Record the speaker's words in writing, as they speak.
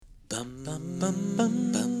Bum, bum, bum,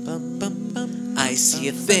 bum, bum, bum, bum, bum. I see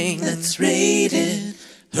a thing that's rated.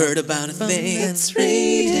 Heard about a thing that's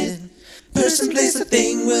rated. Person, place, a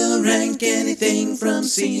thing will rank anything from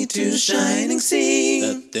sea to shining sea.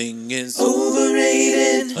 The thing is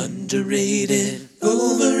overrated, underrated,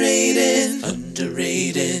 overrated,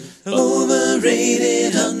 underrated,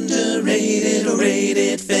 overrated, underrated, or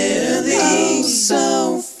rated fairly. Oh,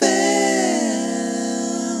 so fair.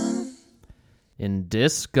 In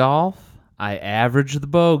disc golf, I average the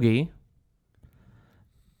bogey.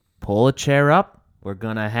 Pull a chair up. We're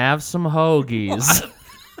going to have some hoagies.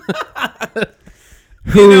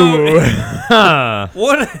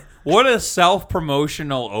 What a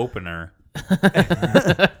self-promotional opener.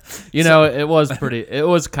 It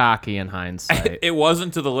was cocky in hindsight. It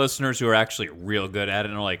wasn't to the listeners who are actually real good at it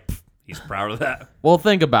and are like, he's proud of that. Well,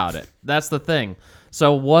 think about it. That's the thing.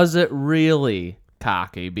 So was it really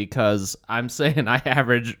cocky? Because I'm saying I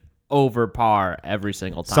average over par every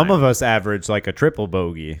single time. Some of us average like a triple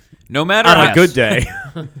bogey No matter on a good day.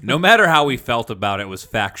 No matter how we felt about it was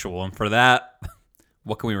factual, and for that,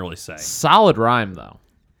 what can we really say? Solid rhyme, though.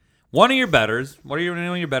 One of your betters. What are one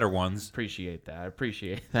of your better ones? Appreciate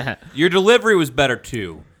that. Your delivery was better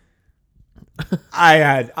too.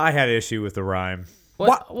 I had issue with the rhyme.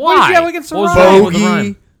 Why? What did you have against the What was rhyme? wrong with the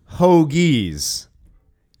rhyme? Hoagies.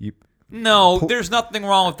 No, there's nothing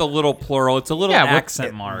wrong with the little plural. It's a little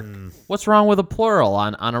accent mark. What's wrong with a plural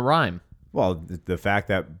on a rhyme? Well, the fact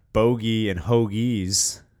that bogey and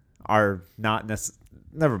hoagies are not necessarily.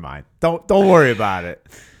 Never mind. Don't worry about it.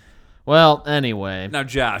 Well, anyway. Now,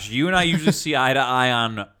 Josh, you and I usually see eye to eye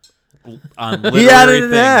on literary He added an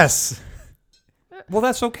things. S. Well,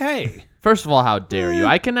 that's okay. First of all, how dare you?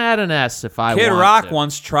 I can add an S if I want Kid Rock to.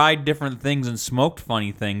 once tried different things and smoked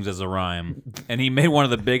funny things as a rhyme, and he made one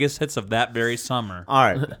of the biggest hits of that very summer. All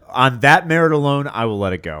right. On that merit alone, I will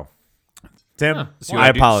let it go. Tim, I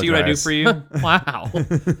apologize. See what I do for you? Wow.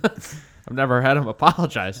 I've never had him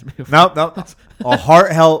apologize to me before. Nope. A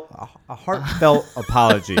heartfelt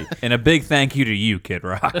apology. And a big thank you to you, Kid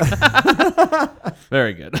Rock.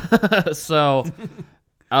 Very good. So,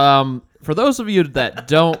 for those of you that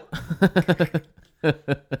don't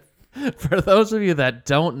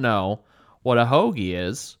know what a hoagie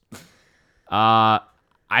is, I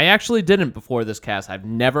actually didn't before this cast. I've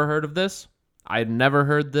never heard of this. I'd never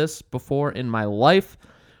heard this before in my life.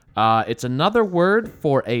 It's another word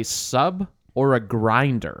for a sub or a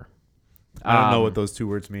grinder. I don't know what those two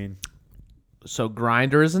words mean. So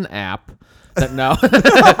Grindr is an app that no.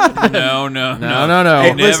 No.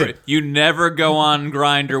 Hey, listen. You never go on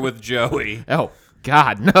Grindr with Joey. Oh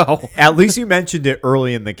God, no. At least you mentioned it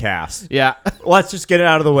early in the cast. Yeah. Let's just get it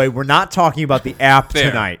out of the way. We're not talking about the app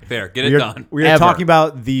tonight. Fair. Get it done. We are talking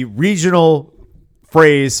about the regional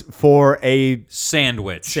phrase for a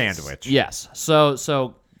Sandwich. Yes.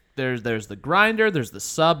 So there's the grinder, there's the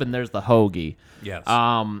sub, and there's the hoagie. Yes.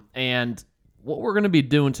 And what we're going to be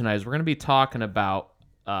doing tonight is we're going to be talking about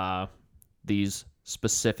these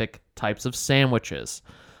specific types of sandwiches.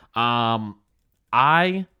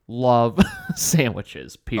 I love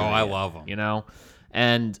sandwiches. Period. Oh, I love them. You know,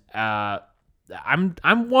 and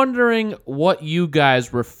I'm wondering what you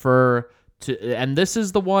guys refer to, and this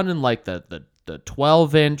is the one in like the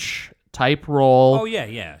 12-inch type roll. Oh,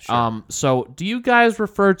 yeah, sure. So do you guys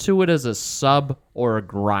refer to it as a sub or a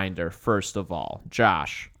grinder, first of all?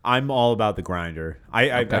 Josh. I'm all about the grinder.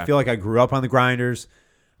 I Okay. feel like I grew up on the grinders.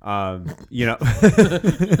 You know,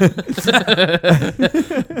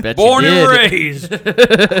 Bet Born you and did. raised.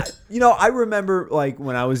 I remember like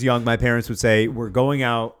when I was young, my parents would say, "We're going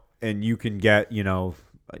out, and you can get,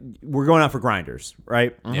 we're going out for grinders,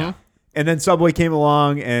 right?" Yeah. And then Subway came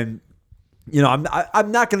along, and I'm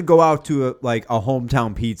not going to go out to a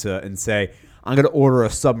hometown pizza and say I'm going to order a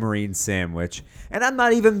submarine sandwich, and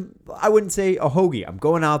I wouldn't say a hoagie. I'm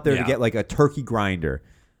going out there to get like a turkey grinder.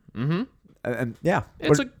 Mm-hmm. And yeah,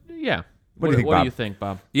 What do you think, what Bob? do you think,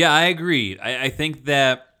 Bob? Yeah, I agree. I think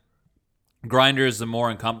that grinder is the more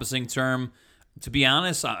encompassing term. To be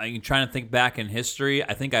honest, I'm trying to think back in history.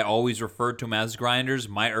 I think I always referred to them as grinders.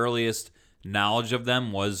 My earliest knowledge of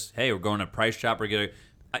them was, hey, we're going to Price Chopper, get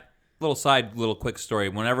a little quick story.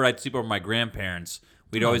 Whenever I'd sleep over my grandparents,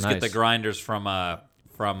 we'd always get the nice. grinders from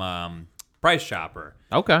Price Chopper.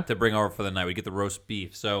 Okay. To bring over for the night. We get the roast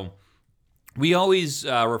beef. So we always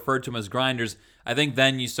referred to them as grinders. I think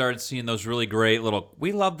then you started seeing those really great little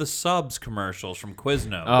 "We Love the Subs" commercials from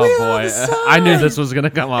Quiznos. Oh boy, I knew this was gonna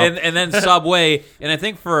come up. And then Subway. And I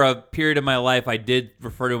think for a period of my life, I did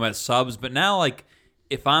refer to them as subs. But now, like,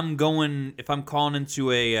 if I'm calling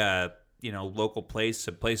into a local place,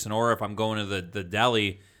 a place in order, if I'm going to the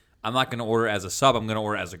deli, I'm not going to order it as a sub. I'm going to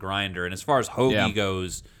order it as a grinder. And as far as hoagie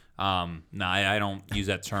goes, I don't use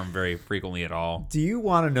that term very frequently at all. Do you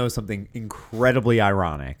want to know something incredibly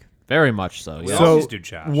ironic? Very much so. We Yeah. always do,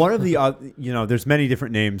 Josh. One of the there's many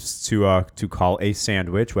different names to call a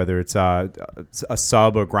sandwich, whether it's a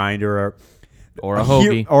sub, a grinder, Or a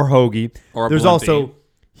hoagie. or hoagie. Or a there's blimpie. also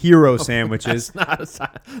hero sandwiches.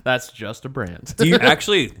 That's just a brand. Do you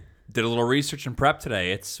actually did a little research and prep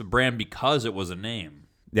today? It's a brand because it was a name.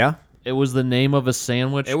 Yeah. It was the name of a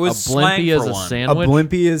sandwich. It was a blimpie slang as for a one. sandwich. A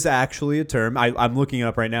blimpie is actually a term. I'm looking it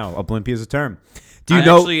up right now. A blimpie is a term. Do you And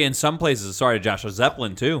know actually, in some places, sorry, Josh, a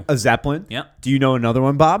Zeppelin too. a Zeppelin? Yeah. Do you know another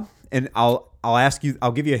one, Bob? And I'll ask you.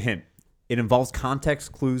 I'll give you a hint. It involves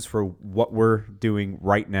context clues for what we're doing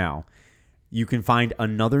right now. You can find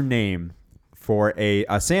another name for a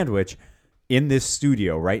sandwich in this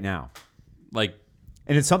studio right now, Like,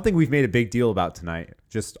 and it's something we've made a big deal about tonight,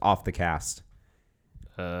 just off the cast.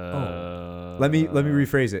 Let me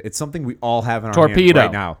rephrase it. It's something we all have in our hands Torpedo.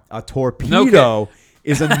 right now. A torpedo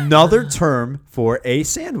is another term for a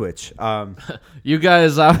sandwich. You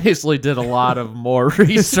guys obviously did a lot of more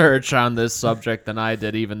research on this subject than I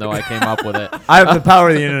did, even though I came up with it. I have the power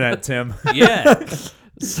of the internet, Tim. yeah.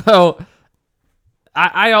 So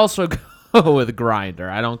I also go with grinder.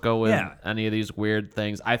 I don't go with Yeah. any of these weird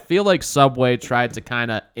things. I feel like Subway tried to kind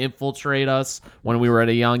of infiltrate us when we were at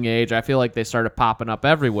a young age. I feel like they started popping up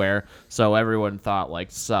everywhere, so everyone thought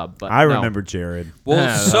like sub. But I no. remember Jared. Well,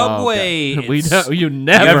 Yeah, Subway. okay. We it's- don't, you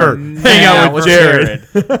never hang out with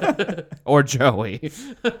Jared or Joey.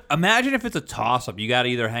 Imagine if it's a toss-up. You got to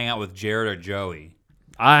either hang out with Jared or Joey.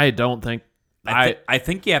 I don't think I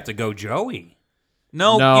think you have to go Joey.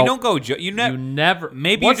 No, No. you don't go Joey. You you never.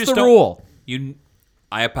 Maybe What's you just the don't, rule?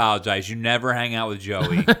 I apologize. You never hang out with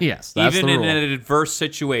Joey. Yes, that's Even the in rule. an adverse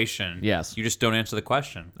situation. Yes. You just don't answer the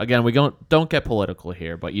question. Again, we don't get political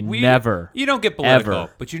here, but you We- never. You don't get political,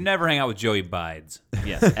 ever. but you never hang out with Joey Bides.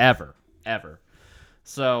 Yes, ever.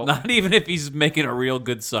 So Not even if he's making a real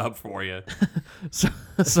good sub for you.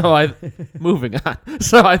 so I moving on.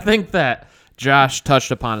 So I think that Josh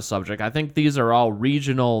touched upon a subject. I think these are all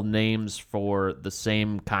regional names for the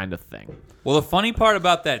same kind of thing. Well, the funny part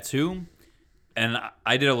about that too, and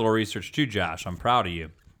I did a little research too, Josh. I'm proud of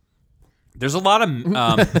you. There's a lot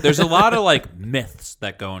of like myths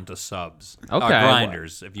that go into subs, Okay.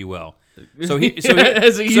 grinders, if you will. So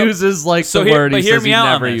As he uses like the word, he hear says me he out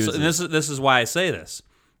never on this. uses. And this is why I say this.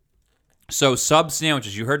 So sub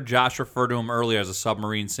sandwiches, you heard Josh refer to them earlier as a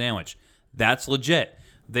submarine sandwich. That's legit.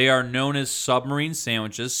 They are known as submarine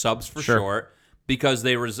sandwiches, subs for Sure. short, because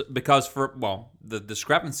the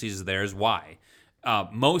discrepancies there is why.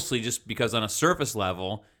 Mostly just because on a surface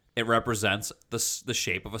level, it represents the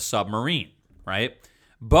shape of a submarine, right?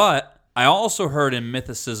 But I also heard in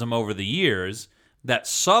mythicism over the years that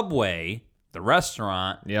Subway, the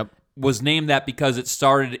restaurant, Yep. was named that because it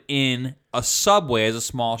started in a Subway as a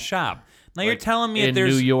small shop. Now you're telling me that in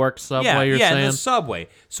there's New York subway. You're in saying the Subway.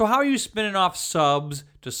 So how are you spinning off subs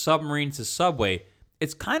to submarine to Subway?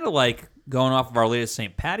 It's kind of like going off of our latest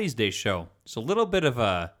St. Patty's Day show. It's a little bit of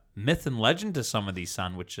a myth and legend to some of these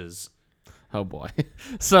sandwiches. oh boy.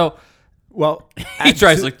 So Well, He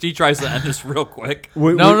tries to end this real quick.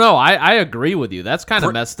 no, I agree with you. That's kind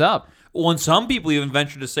of messed up. Well, and some people even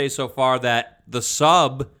venture to say so far that the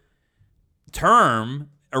sub term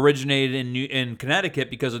originated in Connecticut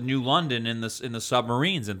because of New London in the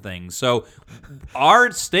submarines and things. So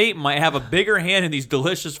our state might have a bigger hand in these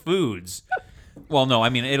delicious foods. Well, no, I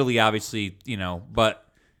mean Italy, obviously, but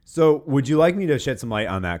So, would you like me to shed some light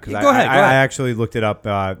on that? Because Go ahead. I actually looked it up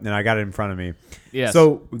and I got it in front of me. Yes.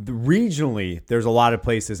 So, regionally, there's a lot of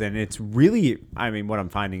places, and it's really, what I'm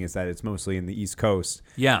finding is that it's mostly in the East Coast.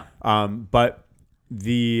 yeah. But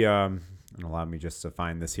and allow me just to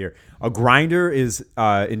find this here. A grinder is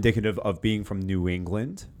indicative of being from New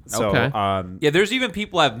England. So, Okay. Yeah, there's even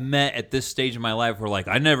people I've met at this stage in my life who are like,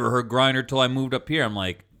 I never heard grinder till I moved up here. I'm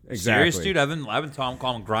like, serious, Exactly. dude? I've been calling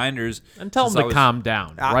them grinders. And tell since them I to was- calm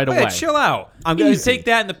down right Hey, away. chill out. I'm You gonna- take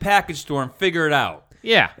that in the package store and figure it out.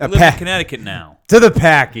 Yeah. I live in Connecticut now. to the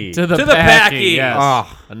Packy. To the To the packy. packy. Yes.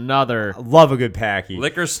 Oh. Another. Love a good Packy.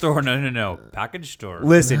 Liquor store, no. Package store.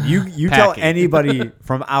 Listen, you tell Packy. anybody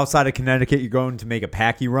from outside of Connecticut you're going to make a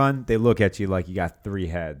Packy run, they look at you like you got 3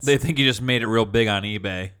 heads. They think you just made it real big on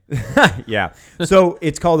eBay. Yeah. So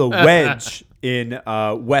it's called a wedge in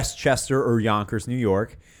Westchester or Yonkers, New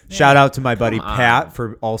York. Shout out to my buddy Come on. Pat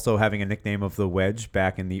for also having a nickname of the wedge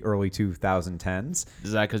back in the early 2010s.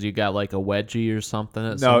 Is that because you got like a wedgie or something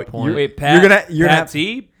at No, some point? Wait, Pat, you're Pat gonna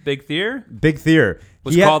T, Big Thier, Big Thier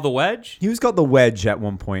was He had- called the Wedge. He was called the wedge at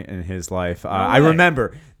one point in his life. I way.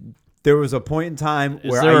 remember there was a point in time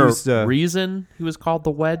Is where there I used a to. reason he was called the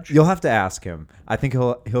wedge? You'll have to ask him. I think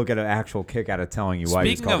he'll get an actual kick out of telling you why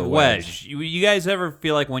he's Speaking called of a wedge, you guys ever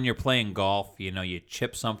feel like when you're playing golf, you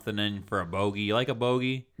chip something in for a bogey? You like a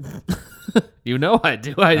bogey? You know I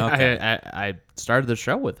do. I Okay. I started the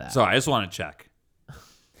show with that. So I just want to check.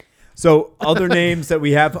 So other names that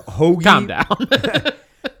we have, Hoagie. Calm down.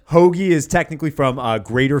 Hoagie is technically from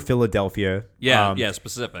Greater Philadelphia. Yeah,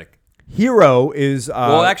 specific. Hero is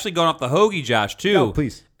Well, actually, going off the hoagie, Josh, too. No,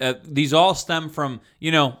 please. These all stem from, we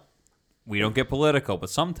don't get political, but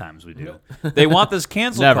sometimes we do. They want this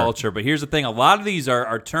cancel Never. culture, but here's the thing. A lot of these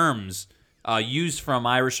are terms used from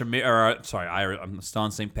Irish, I'm still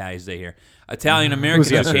on St. Patty's Day here. Italian Americans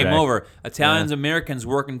who yesterday? came over. Italians Americans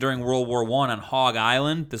working during World War I on Hog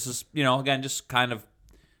Island. This is, again, just kind of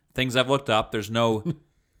things I've looked up. There's no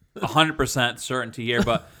 100% certainty here,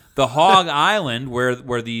 but the Hog Island,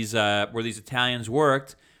 where these Italians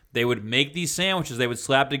worked, they would make these sandwiches. They would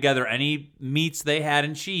slap together any meats they had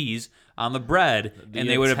and cheese on the bread, and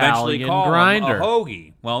they would eventually Italian call grinder. them a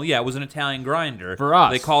hoagie. Well, yeah, it was an Italian grinder. For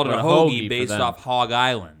us, they called it but a a hoagie hoagie for based them. off Hog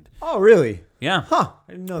Island. Oh, really? Yeah. Huh.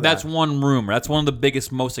 I didn't know that. That's one rumor. That's one of the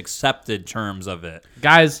biggest, most accepted terms of it.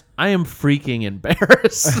 Guys, I am freaking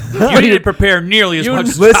embarrassed. You didn't prepare nearly as much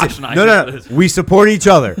as Josh Listen, and I no. did this. We support each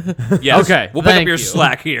other Yes. Okay, We'll pick up thank your you.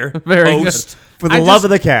 slack here. Very good. host. for the I love just- of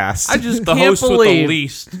the cast. I just The can't host with the believe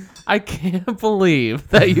least. I can't believe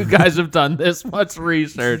that you guys have done this much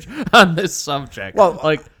research on this subject. well,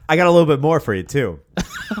 like I got a little bit more for you too.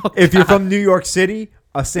 If you're from New York City,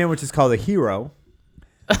 a sandwich is called a hero.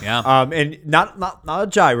 Yeah. And not a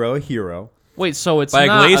gyro, a hero. wait, so it's By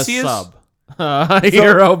not Iglesias? a sub.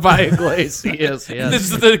 Hero by Iglesias. Yes.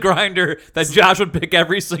 This is the grinder that Josh would pick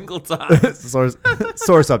every single time.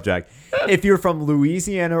 Sore subject. If you're from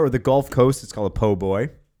Louisiana or the Gulf Coast, it's called a po'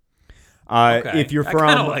 boy. Okay. If you're I kind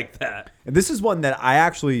from, of like that. and this is one that I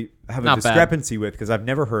actually have a Not bad. discrepancy with because I've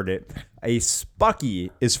never heard it. A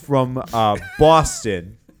spucky is from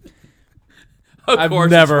Boston. Of I've course,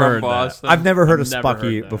 never it's from heard that. Boston. I've never heard I've of never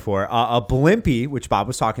spucky heard that. before. A blimpie, which Bob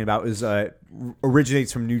was talking about, is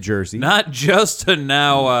originates from New Jersey. Not just a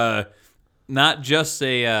now, not just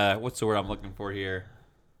a what's the word I'm looking for here?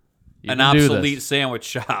 You An can do obsolete this. sandwich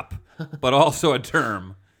shop, but also a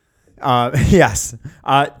term. Yes.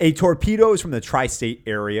 A torpedo is from the tri-state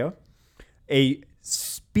area. A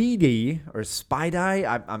speedy or spidey,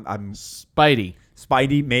 I'm Spidey.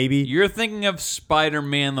 Spidey maybe, You're thinking of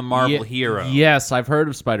Spider-Man, the Marvel Ye- hero. Yes, I've heard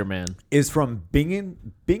of Spider-Man. is from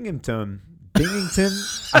Binghamton.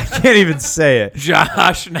 I can't even say it.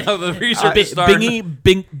 Josh, now the research is starting.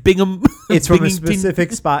 Bingham. It's from a Binghamton.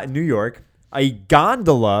 specific spot in New York. A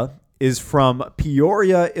gondola is from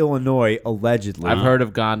Peoria, Illinois, allegedly. I've heard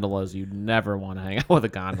of gondolas. You never want to hang out with a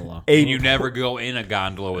gondola. A And you never go in a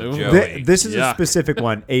gondola with Th- Joey. This is a Yuck. specific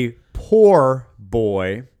one. A poor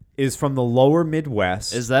boy is from the lower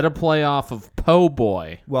Midwest. Is that a play off of Po'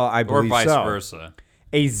 Boy? well, I or believe vice so. versa.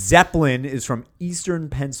 A Zeppelin is from eastern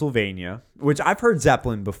Pennsylvania, which I've heard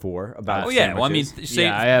Zeppelin before about. Oh yeah, well I mean, sandwiches. same,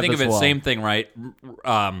 Yeah, I have think of as it well. same thing, right?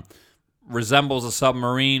 Resembles a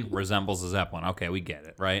submarine, resembles a zeppelin. Okay, we get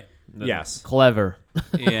it, right? Yes. Clever.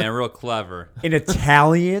 Yeah, real clever. An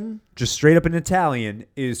Italian, just straight up an Italian,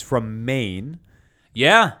 is from Maine.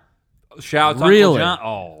 Yeah. Shout out to Really? Uncle John.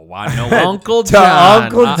 Oh, I know. Uncle To John.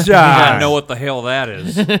 Uncle I John. know what the hell that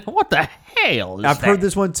is. What the hell is I've that? heard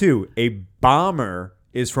this one too. A bomber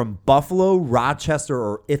is from Buffalo, Rochester,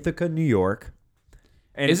 or Ithaca, New York.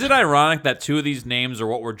 And Is it ironic that two of these names are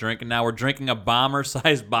what we're drinking now? We're drinking a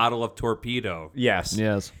bomber-sized bottle of torpedo. Yes.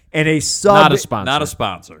 Yes. And a sub. Not a sponsor. Not a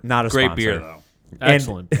sponsor. Not a Great sponsor. beer though.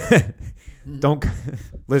 Excellent. Don't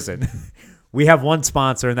listen. We have one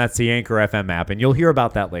sponsor, and that's the Anchor FM app, and you'll hear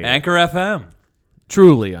about that later. Anchor FM.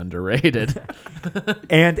 Truly underrated.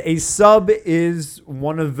 And a sub is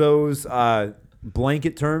one of those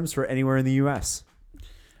blanket terms for anywhere in the U.S.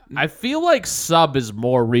 I feel like sub is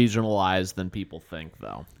more regionalized than people think,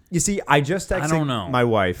 though. You see, I just texted don't know. my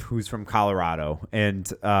wife, who's from Colorado,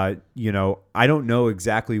 and I don't know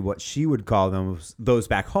exactly what she would call those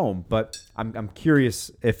back home, but I'm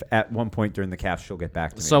curious if at one point during the cast she'll get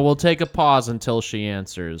back to me. So we'll take a pause until she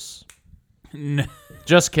answers.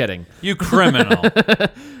 Just kidding. You criminal.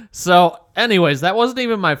 So, anyways, that wasn't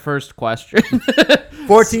even my first question.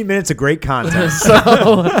 14 minutes of great content.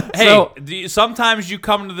 Hey, sometimes you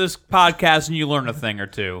come to this podcast and you learn a thing or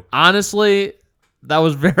two. Honestly, that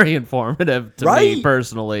was very informative to me Right?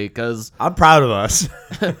 personally because I'm proud of us.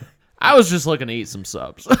 I was just looking to eat some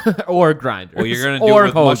subs or grinders. Well, you're gonna do or it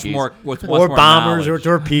with much hoagies. more, with much Or more bombers or knowledge.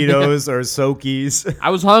 torpedoes or soakies. I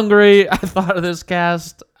was hungry. I thought of this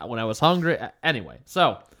cast when I was hungry. Anyway,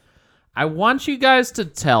 so I want you guys to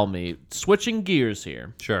tell me, switching gears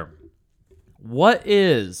here, Sure. what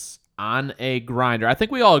is on a grinder? I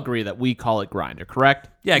think we all agree that we call it grinder, correct?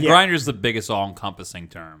 Yeah, Yeah. grinder's the biggest all-encompassing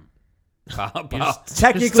term.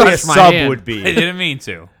 Technically, a touched my sub hand. would I be. didn't mean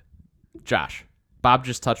to. Josh, Bob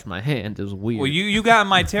just touched my hand. It was weird. Well, you got in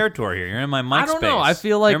my territory here. You're in my mic I don't space. know. I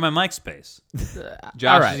feel like- you're in my mic space. all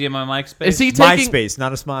Josh, right. is he in my mic space? Is he taking... MySpace,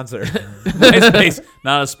 not a sponsor. MySpace,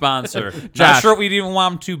 not a sponsor. Not Josh. sure we'd even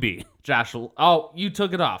want him to be. Josh, oh, you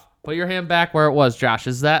took it off. Put your hand back where it was, Josh.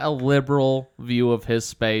 Is that a liberal view of his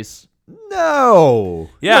space? No.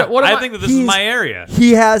 Yeah, What am I I- think that this is He's- my area.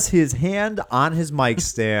 He has his hand on his mic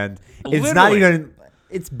stand. It's not Literally. even.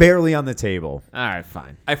 It's barely on the table. All right,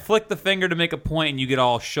 fine. I flick the finger to make a point, and you get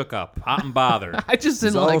all shook up, hot and bothered. I just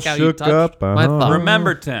didn't all like how you shook touched up, my uh-huh. thumb.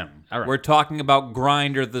 Remember, Tim, All right. we're talking about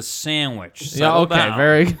Grinder the sandwich. Yeah, Settle okay, down.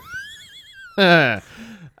 very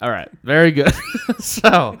all right, very good.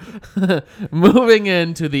 So, moving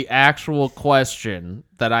into the actual question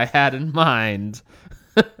that I had in mind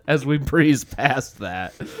as we breeze past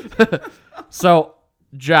that. So,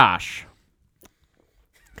 Josh.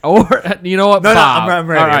 Or, you know what, No, Bob? I'm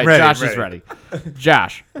ready, All right, I'm ready, Josh I'm is ready.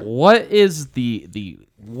 Josh, what is the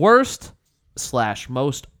worst /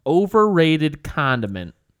 most overrated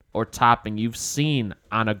condiment or topping you've seen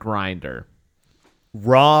on a grinder?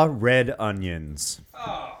 Raw red onions.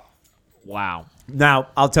 Wow. Now,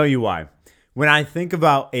 I'll tell you why. When I think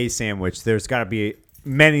about a sandwich, there's got to be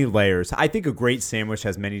many layers. I think a great sandwich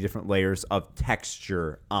has many different layers of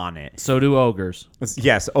texture on it. So do ogres.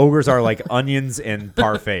 Yes, ogres are like onions and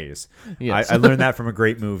parfaits. Yes. I learned that from a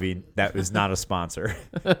great movie that was not a sponsor.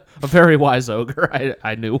 A very wise ogre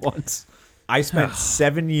I knew once. I spent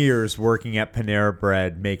 7 years working at Panera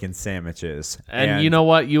Bread making sandwiches. And you know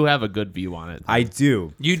what? You have a good view on it. I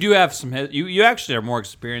do. You do have some. You actually are more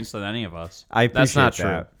experienced than any of us. I appreciate That's not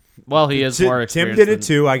that. true. Well, he is more Tim experienced. did it than-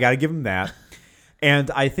 too. I got to give him that.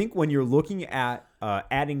 And I think when you're looking at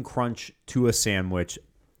adding crunch to a sandwich,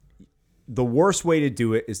 the worst way to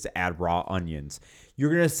do it is to add raw onions. You're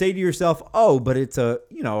gonna say to yourself, "Oh, but it's a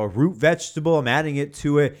root vegetable. I'm adding it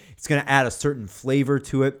to it. It's gonna add a certain flavor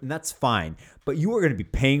to it, and that's fine." But you are gonna be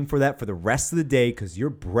paying for that for the rest of the day because your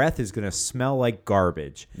breath is gonna smell like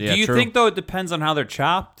garbage. Yeah, do you true. think though it depends on how they're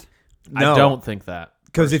chopped? No. I don't think that.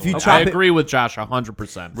 'Cause if you personally. chop I it- agree with Josh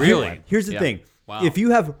 100%. Really? Here's the Yeah. thing: Wow. if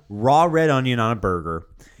you have raw red onion on a burger,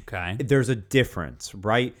 Okay. there's a difference,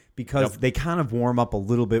 right? Because they kind of warm up a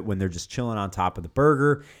little bit when they're just chilling on top of the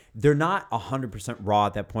burger. They're not 100% raw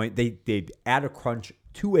at that point. They add a crunch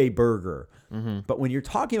to a burger. But when you're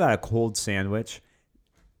talking about a cold sandwich,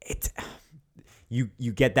 it's you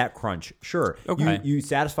get that crunch. Sure. Okay. You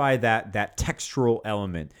satisfy that textural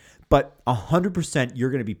element. But 100% you're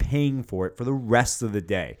going to be paying for it for the rest of the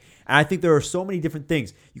day. And I think there are so many different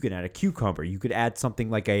things. You could add a cucumber. You could add something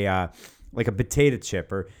like a potato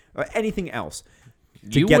chip or anything else.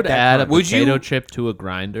 to You get would that add a crunch. Would you- potato chip to a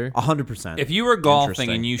grinder? 100%. If you were golfing Interesting.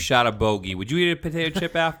 and you shot a bogey, would you eat a potato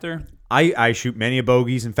chip after? I shoot many a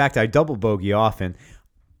bogeys. In fact, I double bogey often.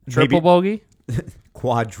 Triple Maybe bogey?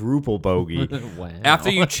 quadruple bogey. Wow. After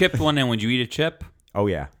you chipped one in, would you eat a chip? Oh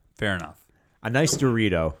yeah, Fair enough. a nice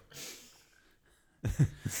Dorito.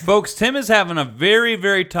 Folks, Tim is having a very,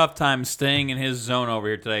 very tough time staying in his zone over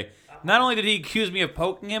here today. Not only did he accuse me of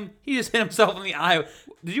poking him, he just hit himself in the eye.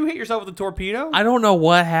 Did you hit yourself with a torpedo? I don't know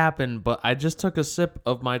what happened, but I just took a sip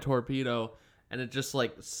of my torpedo and it just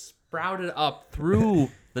like sprouted up through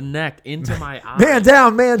the neck into my eye. Man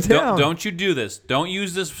down, man down. Don't you do this. Don't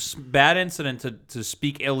use this bad incident to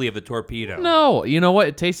speak illy of the torpedo. No, you know what?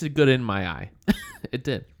 It tasted good in my eye. It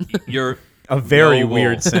did. You're A very noble,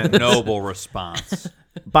 weird sentence. noble response.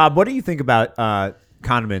 Bob, what do you think about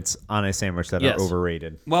condiments on a sandwich that Yes. are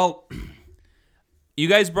overrated? Well, you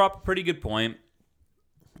guys brought up a pretty good point.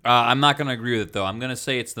 I'm not going to agree with it, though. I'm going to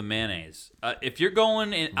say it's the mayonnaise. If you're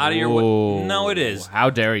going out of your way... Whoa. No, it is. How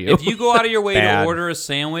dare you? If you go out of your way to Bad. order a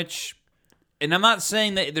sandwich, and I'm not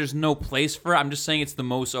saying that there's no place for it, I'm just saying it's the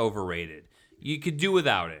most overrated. You could do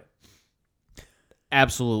without it.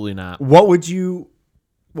 Absolutely not. What would you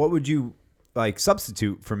like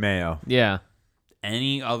substitute for mayo? Yeah.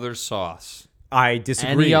 Any other sauce. I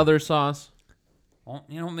disagree. Any other sauce? Well,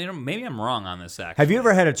 maybe I'm wrong on this, actually. Have you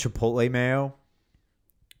ever had a Chipotle mayo?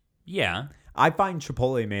 Yeah. I find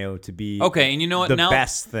Chipotle mayo to be Okay, and you know what? the Now,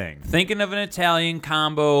 best thing. thinking of an Italian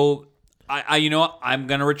combo, I you know what? I'm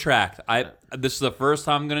going to retract. This is the first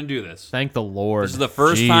time I'm going to do this. Thank the Lord. This is the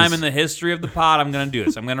first Jeez. time in the history of the pod I'm going to do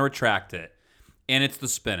this. I'm going to retract it. And it's the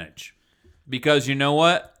spinach. Because you know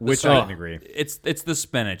what? Which I can agree. It's the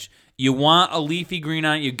spinach. You want a leafy green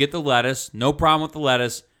on it, you get the lettuce. No problem with the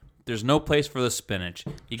lettuce. There's no place for the spinach.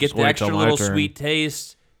 You get Just the wait extra till my little turn. sweet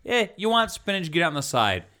taste. Yeah, you want spinach, get it on the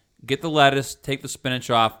side. Get the lettuce, take the spinach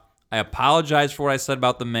off. I apologize for what I said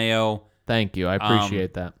about the mayo. Thank you. I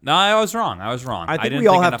appreciate that. No, I was wrong. I I think didn't we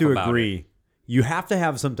all think have enough to about agree. it. You have to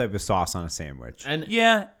have some type of sauce on a sandwich. And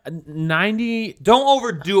Yeah, 90, don't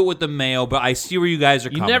overdo it with the mayo, but I see where you guys are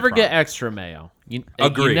you coming never from. get extra mayo. You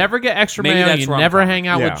Agreed. never get extra Maybe mayo. that's You where I'm never coming. hang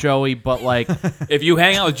out Yeah. with Joey, but like, If you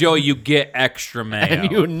hang out with Joey, you get extra mayo.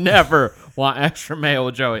 and you never want extra mayo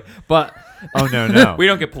with Joey. But Oh no. We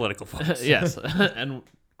don't get political, folks. yes, and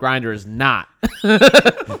Grindr is not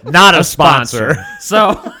Not a sponsor. sponsor.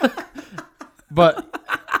 So, but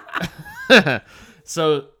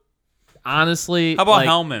so honestly, How about like,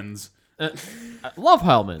 Hellman's? I love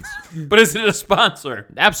Hellman's. But is it a sponsor?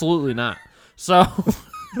 Absolutely not. So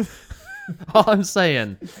all I'm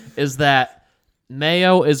saying is that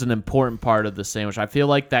mayo is an important part of the sandwich. I feel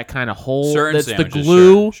like that kind of holds Certain that's the sandwiches,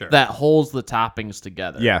 glue sure. that holds the toppings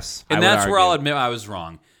together. Yes. And I would that's where I'll argue. admit I was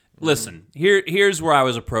wrong. Listen, here's where I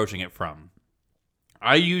was approaching it from.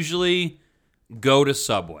 I usually go to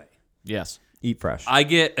Subway. Yes. Eat fresh. I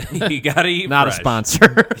get you gotta eat Not fresh. a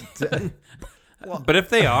sponsor. But if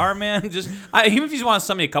they are, man, just even if you just want to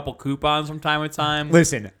send me a couple coupons from time to time.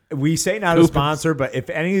 Listen, we say not a sponsor, but if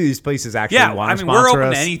any of these places actually Yeah, want I to mean sponsor we're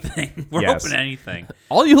open us, to anything. We're Yes. open to anything.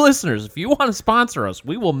 All you listeners, if you want to sponsor us,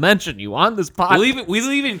 we will mention you on this podcast.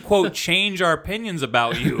 We'll even quote change our opinions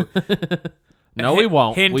about you. No, we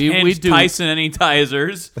won't. Hint, we hint, do. Tyson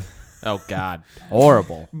anytizers. Oh God,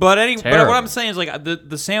 horrible. But what Terrible. I'm saying is like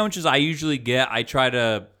the sandwiches I usually get, I try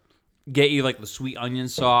to get you like the sweet onion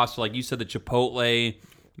sauce, like you said, the chipotle.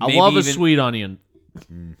 I maybe love a even- sweet onion.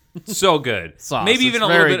 So good. Sauce. Maybe even It's a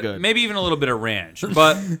little very bit. good. Maybe even a little bit of ranch.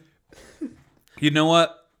 But you know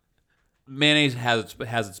what? Mayonnaise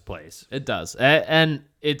has its place. It does, and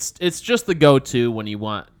it's just the go-to when you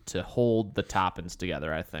want to hold the toppings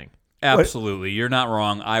together. I think Absolutely, you're not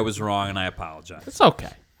wrong. I was wrong, and I apologize. it's okay.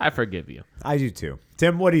 I forgive you. I do too.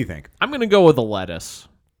 Tim, what do you think? I'm gonna go with the lettuce.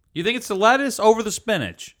 You think it's the lettuce over the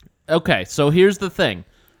spinach? Okay, so here's the thing.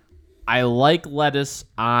 I like lettuce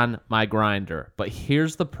on my grinder, but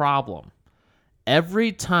here's the problem.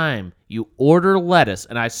 Every time you order lettuce,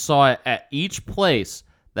 and I saw it at each place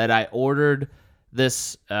that I ordered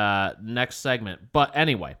this next segment. But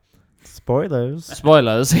anyway, Spoilers.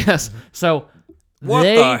 spoilers, yes. So What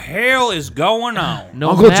they, the hell is going on?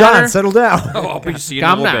 no Uncle matter, John, settle down. Oh, I'll be seeing you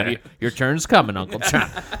in a calm little down. bit. Your turn's coming, Uncle John.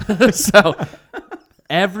 So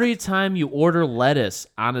every time you order lettuce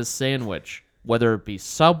on a sandwich, whether it be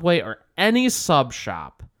Subway or any sub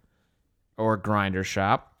shop or grinder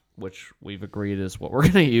shop, which we've agreed is what we're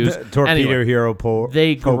going to use. Torpedo Anyway, Hero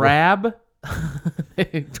they Cobra. grab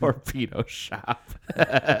torpedo shop.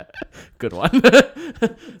 Good one.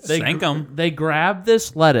 Sank 'em. They grab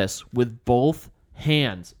this lettuce with both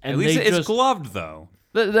hands, and At least they it's just gloved, though.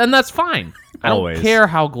 and that's fine. I don't Always. care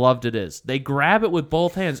how gloved it is. They grab it with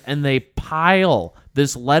both hands and they pile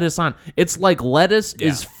this lettuce on. It's like lettuce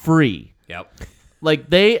is free. Yep. Like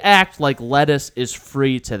they act like lettuce is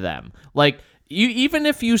free to them. Like you, even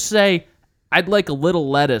if you say, "I'd like a little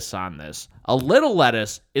lettuce on this," a little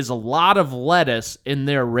lettuce is a lot of lettuce in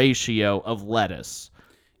their ratio of lettuce.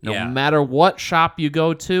 No Yeah. matter what shop you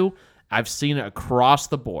go to, I've seen it across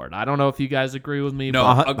the board. I don't know if you guys agree with me. No,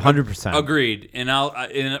 but 100%. Agreed. And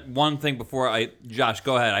and one thing before Josh,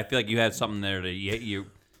 go ahead. I feel like you had something there to you.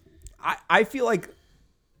 I feel like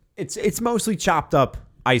it's mostly chopped up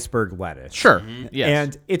iceberg lettuce. sure, yes,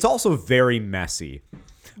 And it's also very messy.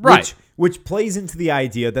 Right. Which plays into the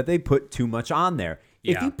idea that they put too much on there.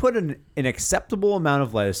 If Yeah. you put an acceptable amount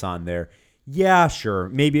of lettuce on there, yeah, sure,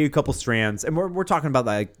 maybe a couple strands. And we're talking about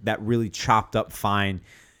like that really chopped up fine.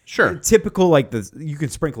 sure. Typical, like you can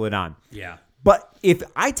sprinkle it on. Yeah. But if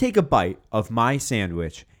I take a bite of my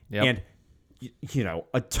sandwich Yep. and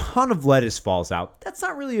a ton of lettuce falls out, that's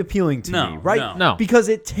not really appealing to No, me, right? no. Because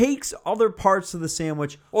it takes other parts of the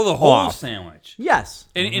sandwich. Well, the whole off. sandwich. Yes.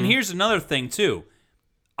 And here's another thing too.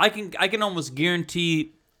 I can almost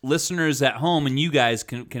guarantee listeners at home and you guys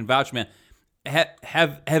can vouch, man.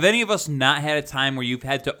 Have any of us not had a time where you've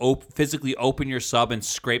had to physically open your sub and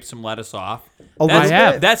scrape some lettuce off? A little I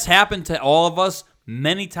have. That's happened to all of us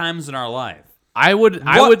many times in our life. I What-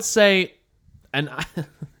 would say, and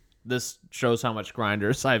this shows how much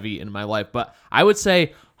grinders I've eaten in my life, but I would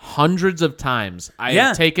say hundreds of times I Yeah.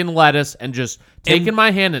 have taken lettuce and just taken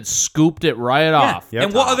my hand and scooped it right off. Yep.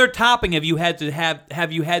 And what other topping have you had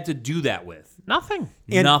to do that with? Nothing.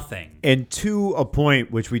 Nothing. And to a point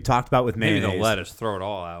which we talked about with Maybe mayonnaise. the lettuce, throw it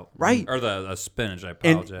all out. Right. Or the spinach, I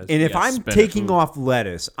And, apologize. and if Yes, I'm spinach. taking Ooh. off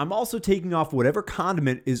lettuce, I'm also taking off whatever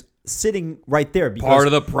condiment is sitting right there. Because Part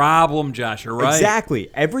of the problem, Josh, you're right. Exactly.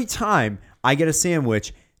 Every time I get a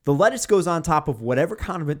sandwich, the lettuce goes on top of whatever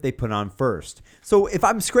condiment they put on first. So if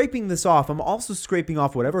I'm scraping this off, I'm also scraping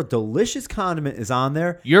off whatever delicious condiment is on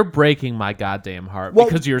there. You're breaking my goddamn heart Well-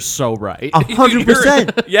 because you're so right.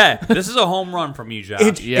 100%. Yeah, this is a home run from you,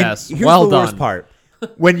 Josh. Yes. Here's Well the worst done. part.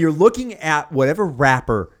 When you're looking at whatever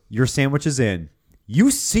wrapper your sandwich is in, you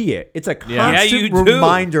see it. It's a Yeah. Yeah, you constant do.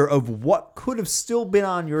 reminder of what could have still been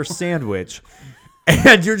on your sandwich.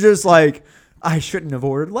 And you're just like, I shouldn't have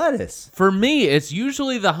ordered lettuce. For me, it's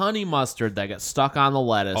usually the honey mustard that gets stuck on the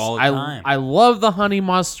lettuce. All the I time. I love the honey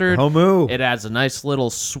mustard. Homo. It adds a nice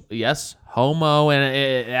little homo, and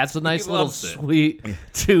it adds a nice little loves it. sweet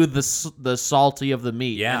to the salty of the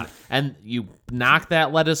meat. Yeah. and you knock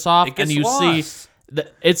that lettuce off, It gets and you see lost.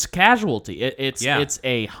 it's casualty. It's Yeah. it's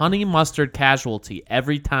a honey mustard casualty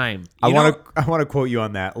every time. I You want know- to quote you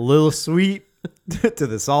on that. A little sweet to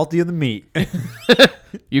the salty of the meat.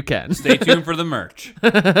 You can. Stay tuned for the merch.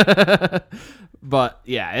 But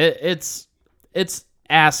yeah, it's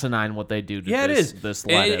asinine what they do to Yeah, this, it is. this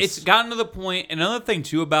And lettuce. it's gotten to the point. Another thing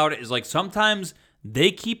too about it is like sometimes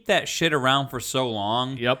they keep that shit around for so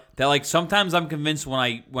long. Yep. That like sometimes I'm convinced when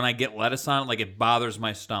I get lettuce on it, like it bothers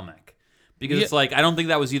my stomach because Yeah. it's like I don't think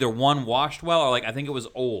that was either one washed well or like I think it was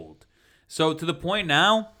old. So to the point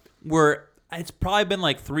now where it's probably been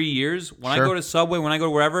like 3 years. When Sure. I go to Subway, when I go to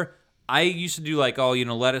wherever, I used to do like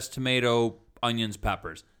lettuce, tomato, onions,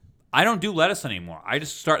 peppers. I don't do lettuce anymore. I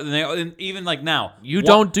just start and even like now. you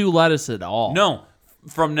don't do lettuce at all. No,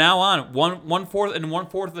 from now on, one fourth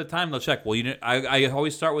of the time they'll check. Well, I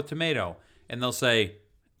always start with tomato, and they'll say,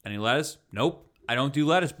 "Any lettuce?" Nope, I don't do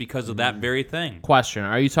lettuce because of that very thing. Question: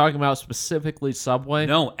 are you talking about specifically Subway?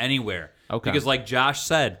 No, anywhere. Okay. Because like Josh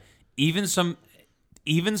said, even some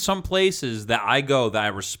places that I go that I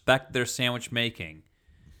respect their sandwich making,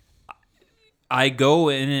 I go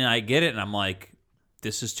in and I get it, and I'm like,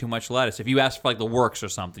 this is too much lettuce. If you ask for like the Works or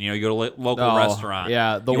something, you go to a local Oh, restaurant.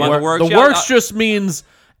 Yeah, the You want Works. The Yeah, Works just means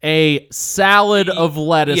a salad of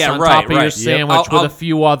lettuce yeah, on right, top of your right. Yep. sandwich I'll- with a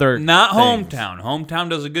few other. Not things. Hometown. Hometown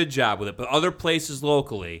does a good job with it, but other places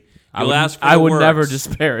locally, you'll ask for I the would never Works.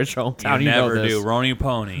 disparage Hometown. You You know never this. do. Roni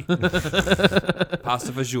Pony.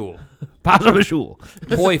 Pasta fajoule. Pasta visual.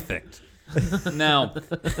 Perfect. Now,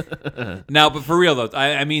 but for real though,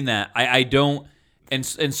 I mean that. I don't. And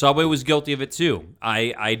Subway was guilty of it too.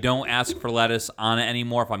 I don't ask for lettuce on it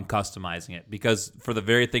anymore if I'm customizing it because for the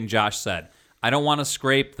very thing Josh said, I don't want to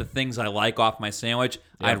scrape the things I like off my sandwich.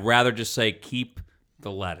 I'd rather just say keep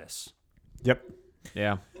the lettuce. Yep.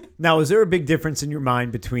 Yeah. Now, is there a big difference in your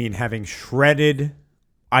mind between having shredded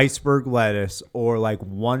iceberg lettuce or like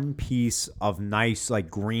one piece of nice like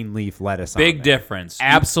green leaf lettuce? Big on there? difference.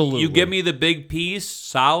 Absolutely. You give me the big piece,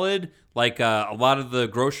 solid, like a lot of the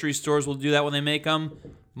grocery stores will do that when they make them.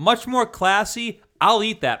 Much more classy. I'll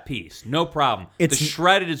eat that piece. No problem. It's- the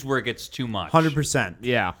shredded is where it gets too much. 100%.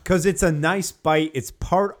 Yeah. Because it's a nice bite. It's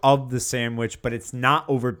part of the sandwich, but it's not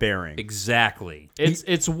overbearing. Exactly.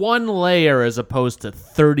 It's one layer as opposed to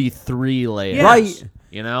 33 layers. Yes. Right.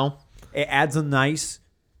 You know? It adds a nice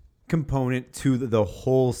component to the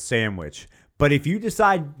whole sandwich. But if you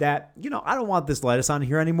decide that, I don't want this lettuce on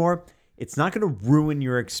here anymore, it's not going to ruin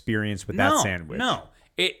your experience with that sandwich. No.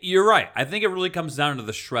 You're right. I think it really comes down to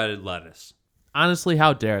the shredded lettuce. Honestly,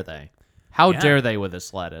 how dare they? How Yeah. dare they with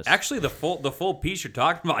this lettuce? Actually, the full piece you're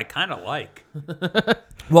talking about, I kind of like.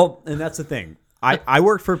 Well, and that's the thing. I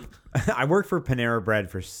worked for Panera Bread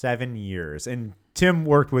for 7 years, and Tim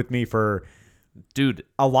worked with me for Dude,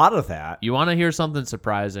 a lot of that. you want to hear something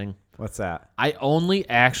surprising? What's that? I only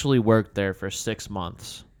actually worked there for 6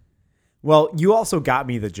 months. Well, you also got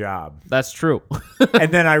me the job, That's true. and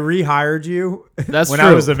then I rehired you That's when true.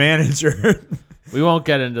 I was a manager. We won't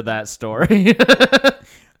get into that story.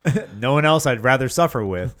 No one else I'd rather suffer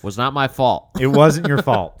with. Was not my fault. It wasn't your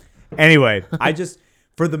fault. Anyway,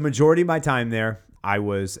 for the majority of my time there, I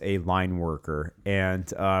was a line worker.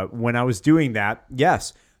 And when I was doing that,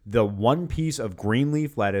 yes, the one piece of green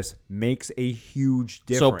leaf lettuce makes a huge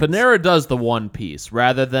difference. So Panera does the one piece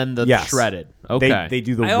rather than the Yes. shredded. Okay. They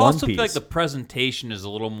do the I one also piece. feel like the presentation is a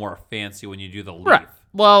little more fancy when you do the leaf. Right.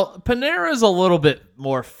 Well, Panera's a little bit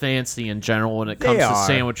more fancy in general when it comes They to are.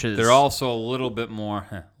 sandwiches. They're also a little bit more,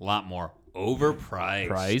 a lot more overpriced.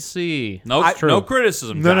 pricey. No, True. no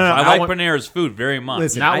criticism, No, Josh. no, no, I I like want- Panera's food very much.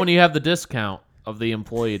 Listen, Not I- when you have the discount of the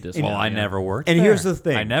employee discount. well, I yeah. never worked And there. here's the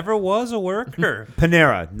thing. I never was a worker.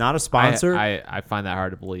 Panera, not a sponsor. I find that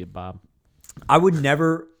hard to believe, Bob. I would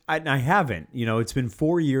never, and I haven't. It's been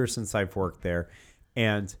 4 years since I've worked there,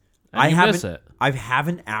 and I you haven't. miss it. I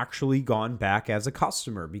haven't actually gone back as a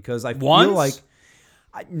customer because I Once? feel like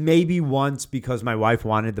maybe once because my wife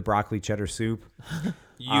wanted the broccoli cheddar soup.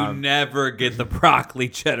 You never get the broccoli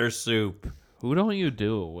cheddar soup. Who don't you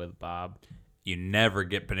do it with, Bob? You never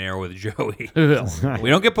get Panera with Joey. We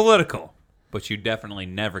don't get political, but you definitely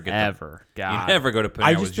never get Ever. You God. never go to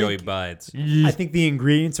I Panera just with Joey think- Bides. I think the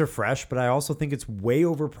ingredients are fresh, but I also think it's way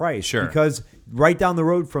overpriced. Sure. Because right down the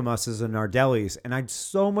road from us is a Nardelli's, and I'd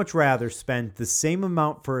so much rather spend the same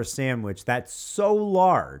amount for a sandwich that's so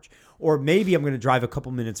large. Or maybe I'm going to drive a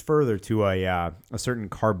couple minutes further to a certain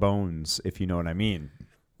Carbones, if you know what I mean.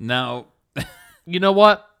 Now, You know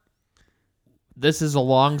what? This is a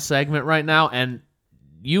long segment right now, and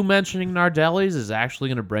you mentioning Nardelli's is actually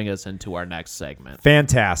going to bring us into our next segment.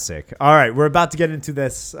 Fantastic. All right, we're about to get into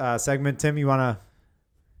this segment. Tim, you want to?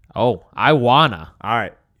 Oh, I wanna. All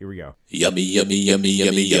right, here we go. Yummy, yummy, yummy,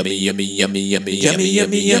 yummy, yummy, yummy, yummy, yummy, yummy, yummy,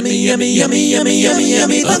 yummy, yummy, yummy, yummy, yummy,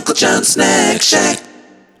 yummy, Uncle John's Snack Shack.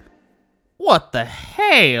 What the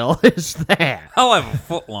hell is that? I'll have a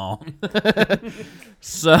foot long.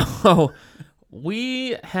 So,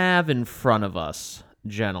 we have in front of us,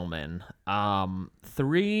 gentlemen,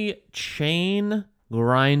 3 chain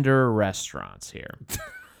grinder restaurants here.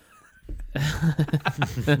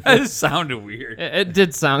 That sounded weird. It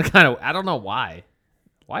did sound kind of. I don't know why.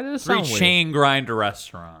 Why did it 3 sound weird? chain grinder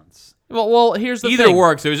restaurants. Well, here's the Either thing.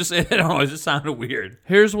 works. It was just, I don't know, it just sounded weird.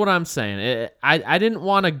 Here's what I'm saying. I didn't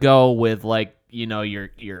want to go with like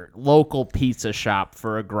your local pizza shop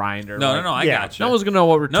for a grinder. No, Like, I got you. No one's gonna know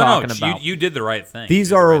what we're talking about. You did the right thing. These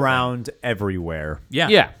You did are the right around everywhere. thing. Yeah.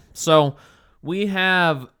 Yeah. So we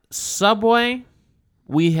have Subway,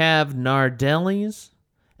 we have Nardelli's,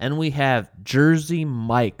 and we have Jersey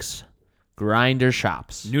Mike's grinder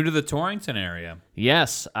shops. New to the Torrington area.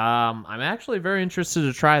 Yes. I'm actually very interested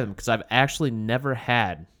to try them because I've actually never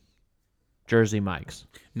had Jersey Mike's.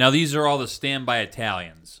 Now, these are all the standby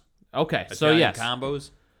Italians. Okay. So Italian yes.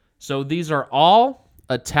 combos. So these are all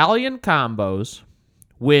Italian combos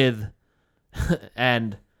with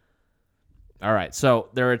and all right. So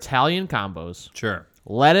they're Italian combos. Sure.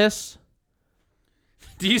 Lettuce,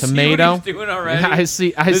 Do you tomato. see what he's doing already? I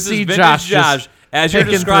see. I This see is vintage Josh. just As you're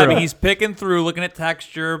picking describing, through. he's picking through, looking at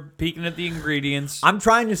texture, peeking at the ingredients. I'm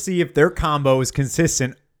trying to see if their combo is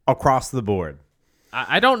consistent across the board.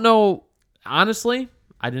 I don't know. Honestly,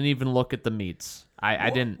 I didn't even look at the meats.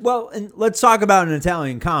 I didn't. Well, and let's talk about an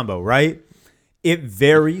Italian combo, right? It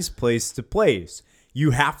varies place to place.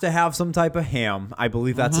 You have to have some type of ham. I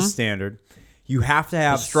believe that's a standard. You have to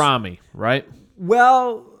have Pastrami, right?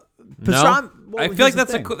 Well, pastrami. Well, I feel like here's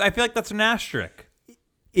that's the thing. I feel like that's an asterisk.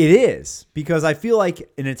 It is because I feel like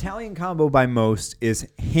an Italian combo by most is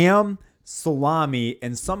ham, salami,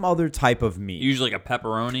 and some other type of meat. Usually like a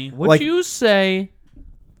pepperoni. Would Like- you say,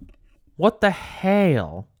 what the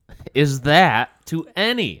hell is that to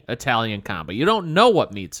any Italian combo? You don't know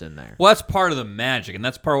what meat's in there. Well, that's part of the magic, and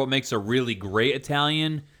that's part of what makes a really great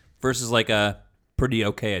Italian versus like a pretty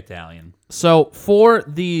okay Italian. So for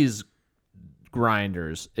these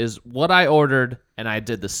grinders is what I ordered, and I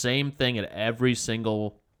did the same thing at every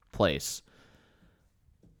single place.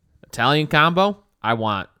 Italian combo, I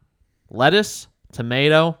want lettuce,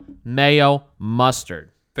 tomato, mayo,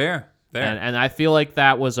 mustard. Fair. And I feel like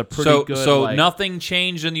that was a pretty So good. so like- nothing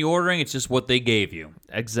changed in the ordering. It's just what they gave you.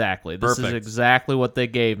 Exactly. This is Perfect. exactly what they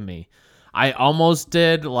gave me. I almost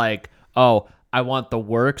did like, oh, I want the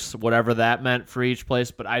works, whatever that meant for each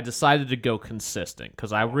place, but I decided to go consistent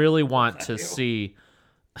because I really want to see.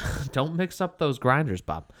 Don't mix up those grinders,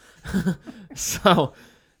 Bob. So,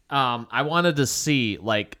 I wanted to see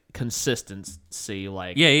like consistency,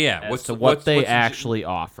 like Yeah. as to what they actually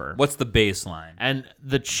offer. What's the baseline? And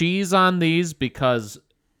the cheese on these, because,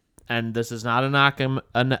 and this is not a knock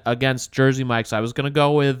against Jersey Mike's. I was going to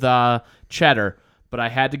go with cheddar, but I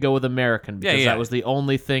had to go with American because Yeah. that was the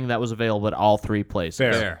only thing that was available at all 3 places.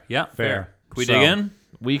 Fair. Yeah. Fair. Can we So, dig in?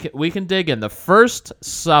 We can dig in. The first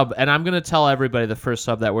sub, and I'm going to tell everybody the first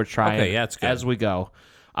sub that we're trying Okay, yeah, it's good. as we go.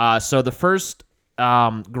 So the first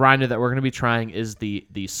grinder that we're going to be trying is the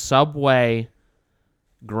Subway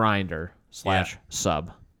grinder /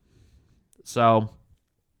 sub. So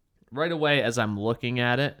right away as I'm looking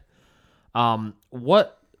at it,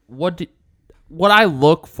 what I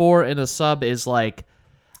look for in a sub is like,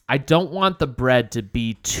 I don't want the bread to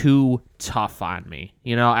be too tough on me.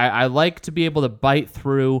 You know, I like to be able to bite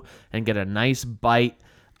through and get a nice bite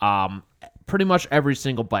pretty much every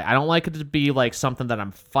single bite. I don't like it to be like something that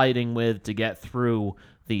I'm fighting with to get through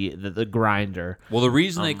the grinder. Well, the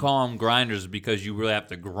reason they call them grinders is because you really have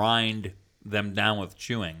to grind them down with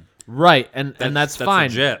chewing. Right, and that's fine.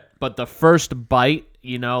 Legit. But the first bite,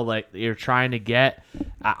 you know, like you're trying to get,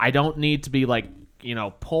 I don't need to be like, you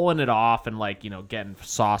know, pulling it off and like, you know, getting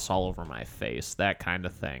sauce all over my face, that kind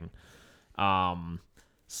of thing.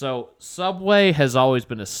 So Subway has always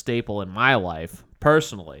been a staple in my life,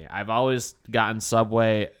 personally. I've always gotten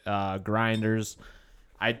Subway grinders.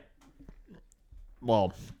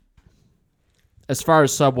 As far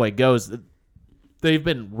as Subway goes, they've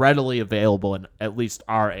been readily available in at least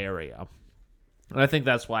our area. And I think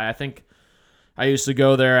that's why. I think I used to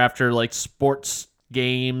go there after like sports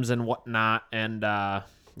games and whatnot and,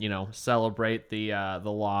 you know, celebrate the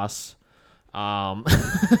loss.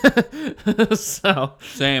 So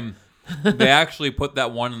Same. They actually put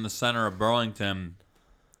that one in the center of Burlington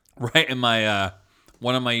right in my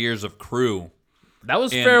one of my years of crew. that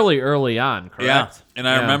was fairly early on, correct? Yeah, and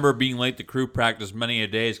I Yeah. remember being late to crew practice many a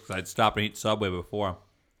days because I'd stop and eat Subway before.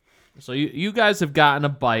 So you guys have gotten a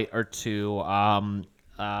bite or two.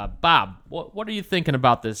 Bob, what are you thinking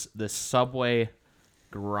about this Subway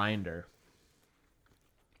grinder?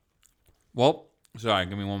 Well, sorry,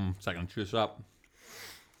 give me 1 second to chew this up.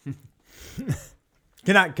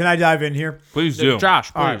 Can I dive in here? Please do.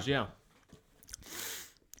 Josh, please, All right. yeah.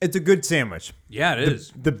 It's a good sandwich. Yeah, it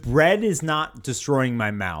is. The bread is not destroying my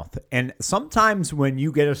mouth. And sometimes when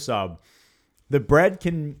you get a sub, the bread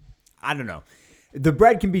can, I don't know, the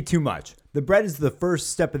bread can be too much. The bread is the first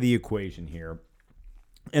step of the equation here.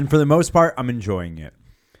 And for the most part, I'm enjoying it.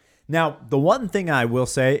 Now, the one thing I will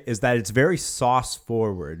say is that it's very sauce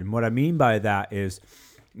forward. And what I mean by that is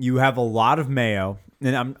you have a lot of mayo.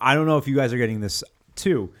 And I don't know if you guys are getting this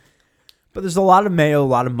too, but there's a lot of mayo, a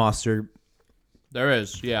lot of mustard, There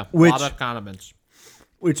is, yeah. Which- a lot of condiments.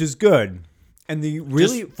 which is good. And the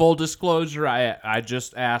really Just full disclosure, I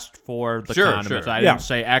just asked for the Sure, condiments. sure. I Yeah. didn't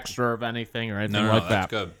say extra of anything or anything No, like that's that.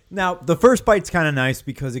 good. Now, the first bite's kind of nice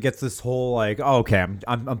because it gets this whole like, oh, okay,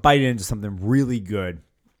 I'm biting into something really good.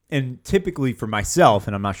 And typically for myself,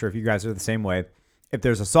 and I'm not sure if you guys are the same way, if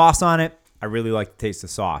there's a sauce on it, I really like to taste the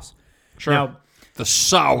sauce. Sure. Now, The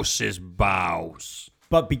sauce is bouse.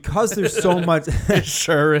 but because there's so much, It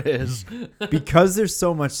sure is. because there's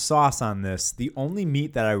so much sauce on this, the only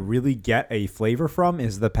meat that I really get a flavor from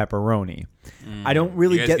is the pepperoni. I don't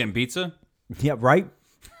really You guys get, getting pizza? yeah, right.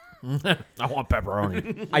 I want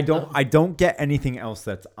pepperoni. I don't get anything else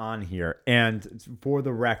that's on here. And for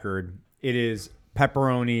the record, it is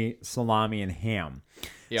pepperoni, salami, and ham.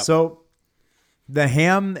 Yep. So the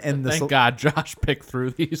ham and the Thank God Josh picked through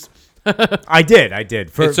these. I did.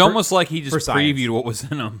 It's almost like he for just science. previewed what was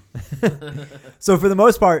in them. So for the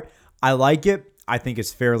most part, I like it. I think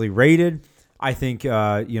it's fairly rated. I think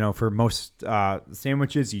for most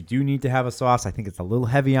sandwiches, you do need to have a sauce. I think it's a little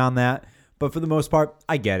heavy on that, but for the most part,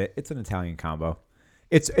 I get it. It's an Italian combo.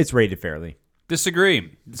 It's rated fairly.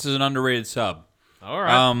 Disagree. This is an underrated sub. All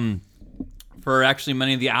right. For actually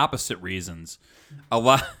many of the opposite reasons.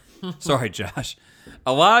 Sorry, Josh.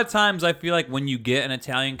 A lot of times I feel like when you get an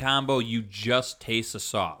Italian combo, you just taste the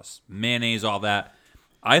sauce, mayonnaise, all that.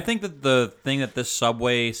 I think that the thing that this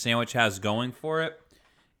Subway sandwich has going for it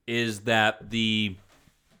is that the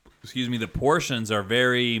portions are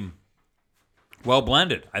very well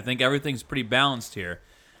blended. I think everything's pretty balanced here.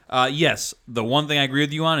 Yes, the one thing I agree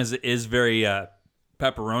with you on is it is very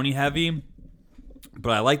pepperoni heavy.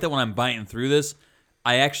 But I like that when I'm biting through this,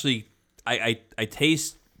 I actually I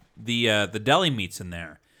taste the deli meats in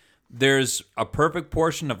there. There's a perfect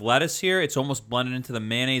portion of lettuce here. It's almost blended into the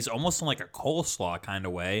mayonnaise, almost in like a coleslaw kind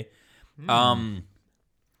of way. And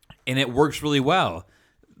it works really well.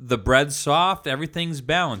 The bread's soft, everything's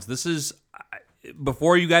balanced. This is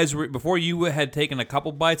before you had taken a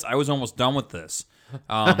couple bites, I was almost done with this.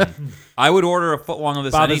 I would order a foot long of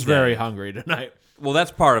this Bob any is day. very hungry tonight. Well,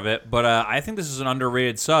 that's part of it, but I think this is an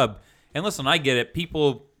underrated sub. And listen, I get it.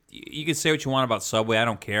 People, you can say what you want about Subway. I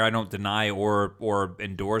don't care. I don't deny or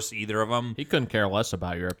endorse either of them. He couldn't care less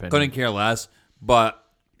about your opinion. Couldn't care less. But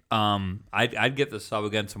I'd get the sub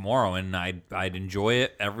again tomorrow, and I'd enjoy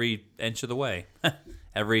it every inch of the way,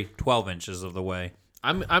 every 12 inches of the way.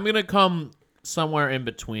 I'm gonna come somewhere in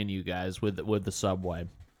between you guys with the Subway.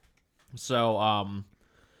 So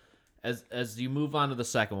as you move on to the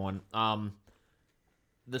second one,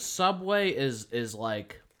 the Subway is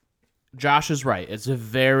like Josh is right. It's a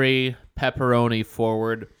very pepperoni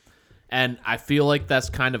forward, and I feel like that's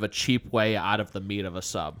kind of a cheap way out of the meat of a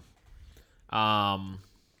sub,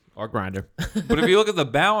 or grinder. But if you look at the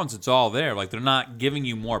balance, it's all there. Like, they're not giving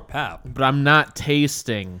you more pep. But I'm not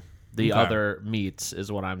tasting the Okay. other meats,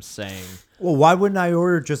 is what I'm saying. Well, why wouldn't I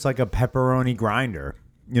order just like a pepperoni grinder?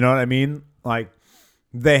 You know what I mean? Like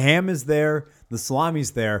the ham is there, the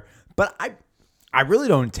salami's there, But I really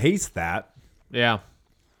don't taste that. Yeah.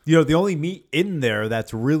 You know, the only meat in there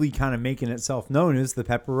that's really kind of making itself known is the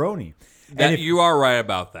pepperoni. And You are right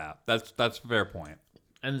about that. That's a fair point.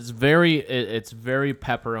 And it's very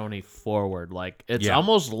pepperoni forward. Like it's Yeah.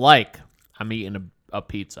 almost like I'm eating a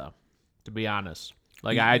pizza, to be honest.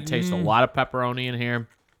 Like I taste a lot of pepperoni in here.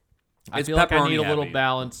 I It's feel like I need a pepperoni little heavy.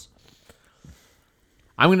 balance.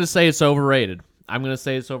 I'm gonna say it's overrated.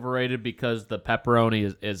 Because the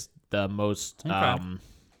pepperoni is the most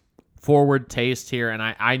forward taste here, and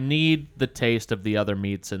I need the taste of the other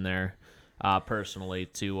meats in there. Personally,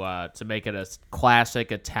 to make it a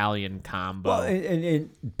classic Italian combo. Well, and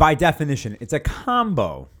by definition, it's a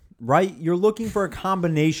combo, right? You're looking for a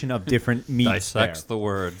combination of different meats. Dissects there. the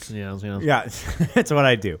words. Yeah. Yeah, that's what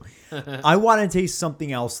I do. I want to taste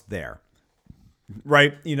something else there,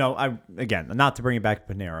 right? You know, again, not to bring it back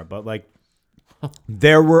to Panera, but like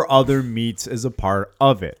there were other meats as a part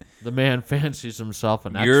of it. The man fancies himself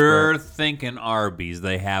an You're expert. thinking Arby's.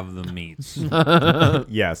 They have the meats.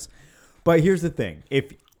 Yes, but here's the thing: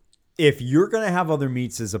 if you're gonna have other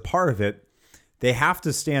meats as a part of it, they have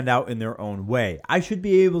to stand out in their own way. I should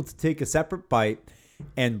be able to take a separate bite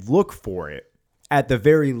and look for it at the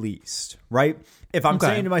very least, right? If I'm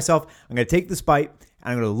saying to myself, I'm going to take this bite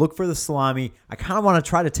and I'm going to look for the salami, I kind of want to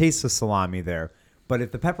try to taste the salami there. But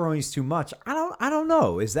if the pepperoni is too much, I don't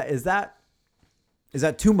know. Is that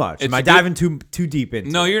too much? Am It's I a good- diving too deep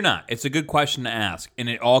into? No, it? you're not. It's a good question to ask, and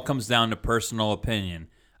it all comes down to personal opinion.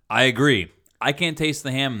 I agree. I can't taste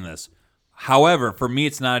the ham in this. However, for me,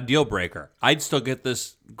 it's not a deal breaker. I'd still get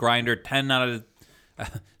this grinder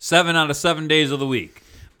 7 out of 7 days of the week.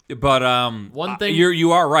 But One thing-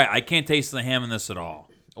 you are right. I can't taste the ham in this at all.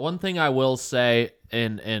 One thing I will say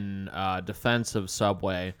in defense of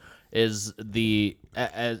Subway is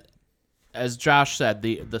as Josh said,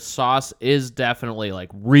 the sauce is definitely like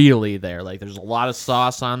really there. Like there's a lot of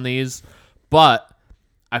sauce on these, but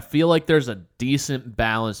I feel like there's a decent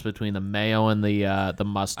balance between the mayo and the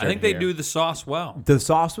mustard. I think they here. do the sauce well. The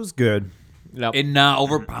sauce was good. Yep. And not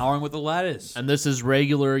overpowering with the lettuce. And this is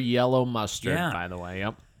regular yellow mustard, Yeah. by the way.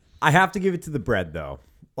 Yep. I have to give it to the bread though.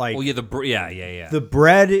 Like Oh yeah, yeah. the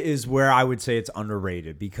bread is where I would say it's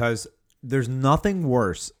underrated because there's nothing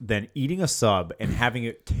worse than eating a sub and having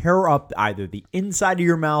it tear up either the inside of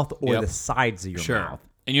your mouth or Yep. the sides of your Sure. mouth.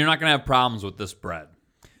 And you're not gonna have problems with this bread.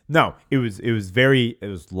 No, it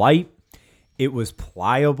was light, it was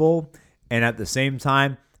pliable, and at the same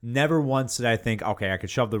time, never once did I think, okay, I could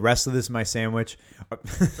shove the rest of this in my sandwich.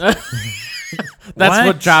 That's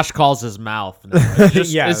what Josh calls his mouth. It's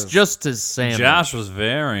just, Yeah. it's just his sandwich. Josh was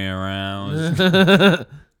very aroused.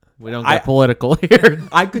 We don't get political here.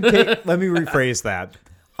 I could take. Let me rephrase that.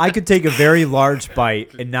 I could take a very large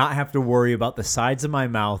bite and not have to worry about the sides of my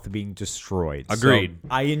mouth being destroyed. So Agreed.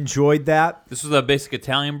 I enjoyed that. This was a basic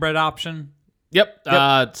Italian bread option.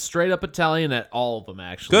 Yep. Straight up Italian at all of them,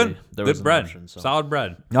 actually. Good. There was Good an bread. option, so. Solid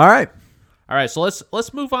bread. All right. All right, so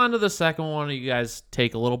let's move on to the second one. You guys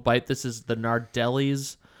take a little bite. This is the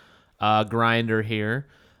Nardelli's grinder here.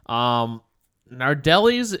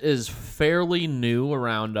 Nardelli's is fairly new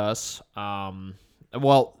around us. I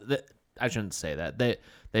shouldn't say that.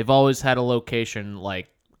 They've always had a location like,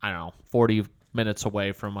 I don't know, 40 minutes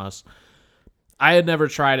away from us. I had never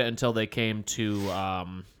tried it until they came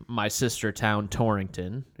to my sister town,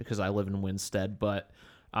 Torrington, because I live in Winstead. But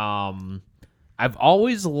I've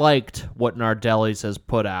always liked what Nardelli's has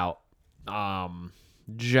put out,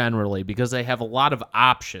 generally, because they have a lot of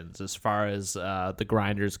options as far as the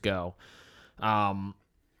grinders go.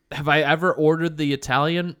 Have I ever ordered the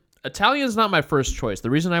Italian? Italian is not my first choice. The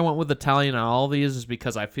reason I went with Italian on all of these is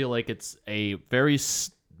because I feel like it's a very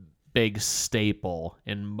big staple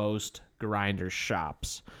in most grinder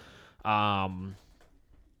shops.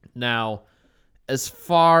 Now, as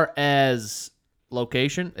far as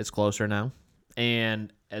location, it's closer now.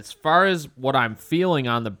 And as far as what I'm feeling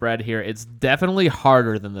on the bread here, it's definitely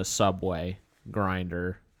harder than the Subway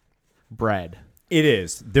grinder bread. It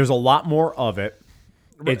is. There's a lot more of it.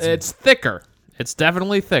 It's thicker. It's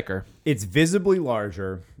definitely thicker. It's visibly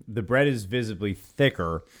larger. The bread is visibly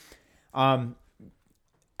thicker. I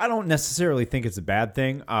don't necessarily think it's a bad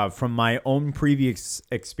thing. From my own previous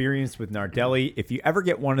experience with Nardelli, if you ever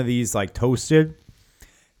get one of these like toasted,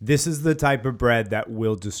 this is the type of bread that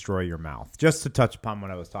will destroy your mouth. Just to touch upon what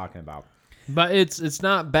I was talking about. But it's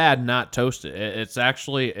not bad not toasted.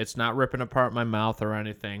 It's not ripping apart my mouth or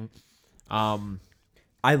anything.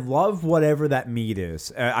 I love whatever that meat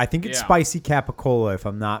is. I think it's Yeah. spicy capicola, if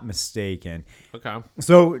I'm not mistaken. Okay.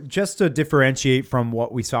 So just to differentiate from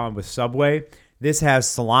what we saw with Subway, this has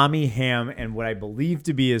salami, ham, and what I believe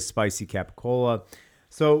to be is spicy capicola.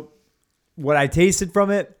 So what I tasted from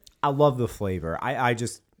it, I love the flavor.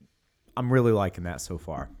 I'm really liking that so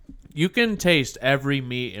far. You can taste every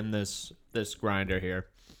meat in this grinder here.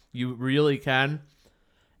 You really can.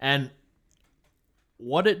 And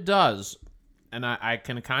what it does, and I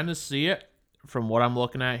can kind of see it from what I'm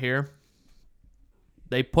looking at here,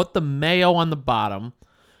 they put the mayo on the bottom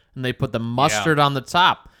and they put the mustard on the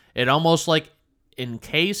top. It almost like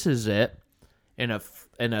encases it in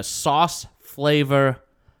a sauce flavor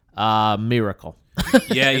miracle.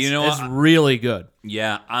 Yeah, it's really good.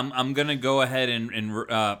 Yeah, I'm gonna go ahead and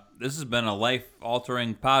this has been a life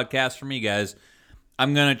altering podcast for me, guys.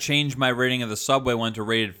 I'm gonna change my rating of the Subway one to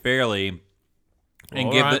rated fairly,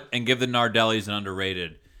 and give the Nardelli's an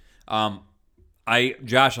underrated.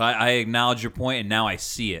 Josh, I acknowledge your point, and now I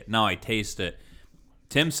see it. Now I taste it.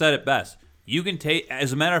 Tim said it best. You can taste.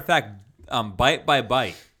 As a matter of fact, bite by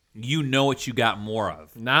bite, you know what you got more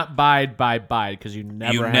of. Not bide by bite, because you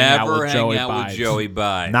never hang out with Joey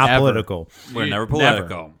Bide. Not political. We're never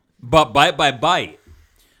political. Never. But bite by bite,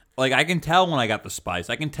 like I can tell when I got the spice.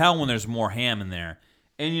 I can tell when there's more ham in there.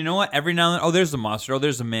 And you know what? Every now and then, there's the mustard.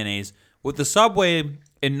 There's the mayonnaise. With the Subway,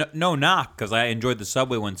 and no knock, because I enjoyed the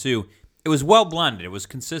Subway one too. It was well blended. It was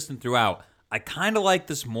consistent throughout. I kind of like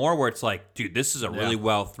this more, where it's like, dude, this is a really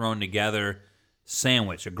well thrown together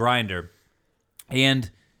sandwich, a grinder.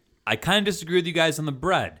 And I kind of disagree with you guys on the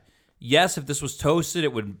bread. Yes, if this was toasted,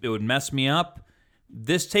 it would mess me up.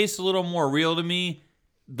 This tastes a little more real to me.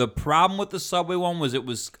 The problem with the Subway one was it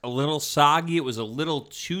was a little soggy. It was a little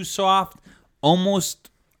too soft. Almost,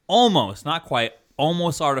 not quite,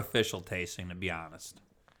 almost artificial tasting, to be honest.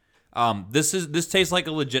 This tastes like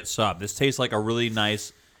a legit sub. This tastes like a really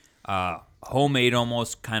nice, homemade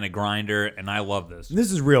almost kind of grinder, and I love this.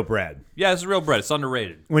 This is real bread. Yeah, this is real bread. It's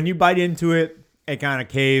underrated. When you bite into it, it kind of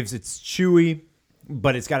caves. It's chewy,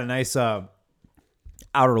 but it's got a nice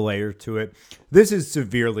outer layer to it. This is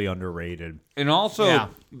severely underrated. And also,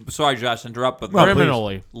 sorry, Josh, to interrupt, but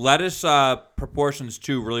criminally, lettuce proportions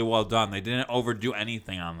too really well done. They didn't overdo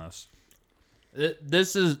anything on this.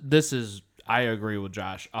 This is. I agree with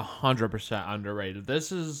Josh. 100% underrated.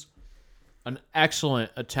 This is an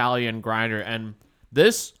excellent Italian grinder, and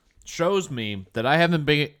this shows me that I haven't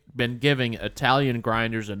been giving Italian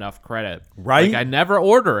grinders enough credit. Right? Like, I never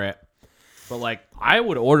order it, but like I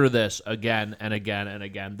would order this again and again and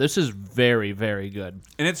again. This is very, very good.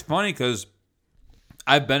 And it's funny because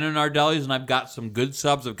I've been in Nardelli's and I've got some good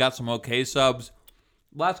subs. I've got some okay subs.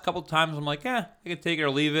 Last couple times I'm like, I could take it or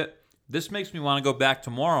leave it. This makes me want to go back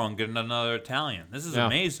tomorrow and get another Italian. This is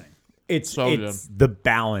amazing. It's good. The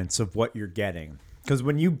balance of what you're getting. Because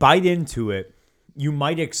when you bite into it, you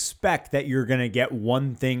might expect that you're going to get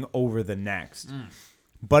one thing over the next.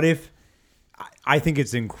 But I think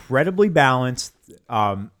it's incredibly balanced.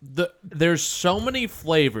 There's so many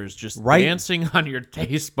flavors just Right? dancing on your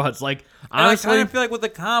taste buds. Like, And honestly, I kind of feel like with the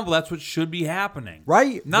combo, that's what should be happening.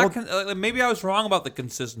 Right? Not maybe I was wrong about the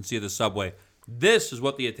consistency of the Subway. This is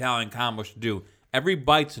what the Italian combo should do. Every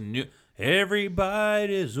bite's a new. Every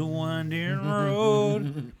bite is a winding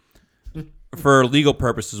road. For legal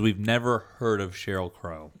purposes, we've never heard of Sheryl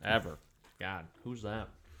Crow. ever. God, who's that?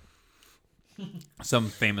 Some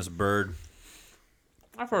famous bird.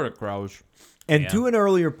 I've heard of crows. And Yeah. to an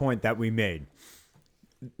earlier point that we made,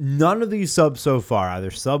 none of these subs so far,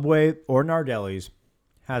 either Subway or Nardelli's,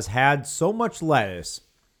 has had so much lettuce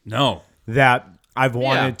No. that I've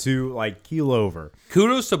wanted to like keel over.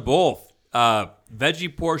 Kudos to both.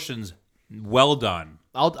 Veggie portions, well done.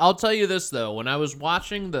 I'll tell you this though, when I was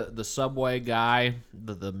watching the Subway guy,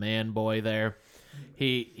 the man boy there,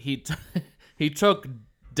 he took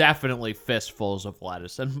definitely fistfuls of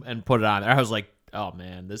lettuce and put it on there. I was like, oh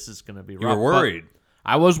man, this is gonna be rough. You were worried.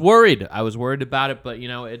 But I was worried. I was worried about it, but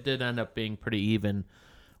it did end up being pretty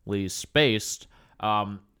evenly spaced.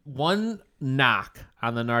 One knock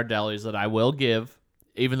on the Nardelli's that I will give,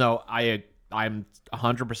 even though I'm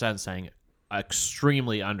 100% saying it,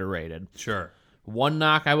 extremely underrated. Sure. One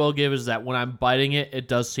knock I will give is that when I'm biting it, it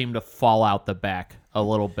does seem to fall out the back a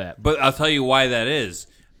little bit. But I'll tell you why that is.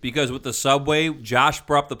 Because with the Subway, Josh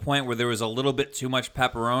brought up the point where there was a little bit too much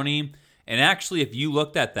pepperoni. And actually, if you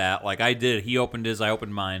looked at that, like I did, he opened his, I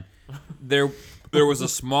opened mine. There was a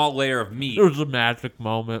small layer of meat. It was a magic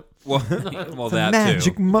moment. Well, that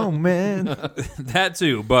Magic too. moment. That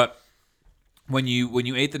too. But when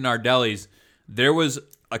you ate the Nardelli's, there was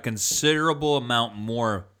a considerable amount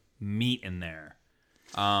more meat in there.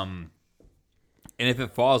 And if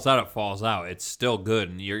it falls out, it falls out. It's still good.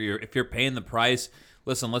 And if you're paying the price,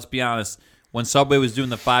 listen, let's be honest. When Subway was doing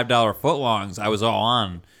the $5 footlongs, I was all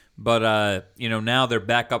on. But now they're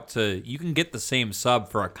back up to, you can get the same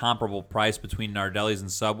sub for a comparable price between Nardelli's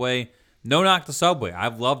and Subway. No knock to Subway.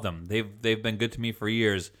 I've loved them. They've been good to me for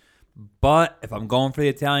years. But if I'm going for the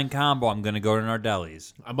Italian combo, I'm going to go to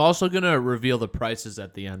Nardelli's. I'm also gonna reveal the prices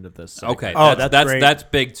at the end of this segment. Okay. Oh, that's that's great. that's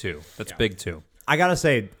big too. That's big too. I gotta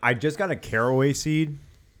say, I just got a caraway seed.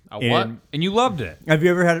 A what? And you loved it. Have you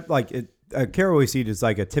ever had a caraway seed is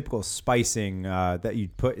like a typical spicing that you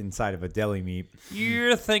put inside of a deli meat.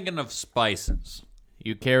 You're thinking of spices.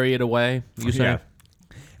 You carry it away. You say? Yeah.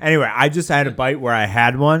 Anyway, I just had a bite where I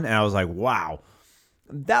had one, and I was like, wow,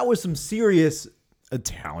 that was some serious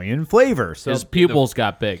Italian flavor. So, His pupils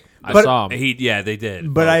got big. I But- saw him. They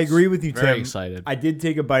did. but I agree with you, Tim. Very excited. I did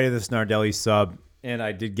take a bite of this Nardelli sub, and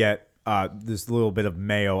I did get this little bit of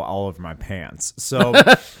mayo all over my pants. So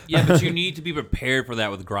Yeah, but you need to be prepared for that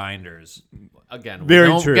with Grinders. Again, Very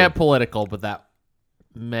we don't true. get political, but that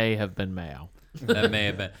may have been mayo. That may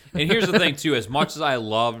have been. And here's the thing too: as much as I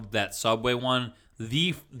loved that Subway one,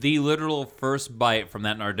 the literal first bite from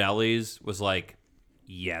that Nardelli's was like,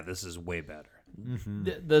 yeah, this is way better.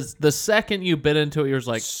 The second you bit into it, you're just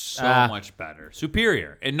like, So much better,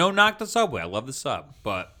 superior. And no knock to Subway. I love the sub,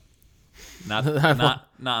 but not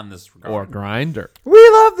in this regard. or grinder. we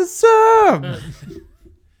love the sub.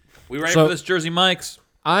 We ready So- for this Jersey Mike's?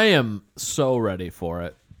 I am so ready for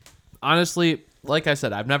it. Honestly, like I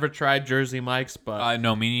said, I've never tried Jersey Mike's, but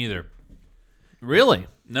No, me neither. really,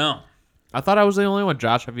 No. I thought I was the only one.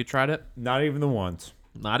 Josh, have you tried it? Not even the once.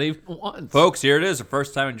 Not even once. Folks, here it is. The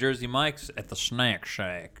first time in Jersey Mike's at the Snack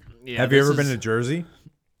Shack. Yeah, Have you this ever been is- to Jersey?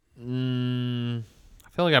 I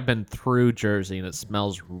feel like I've been through Jersey and it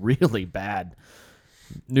smells really bad.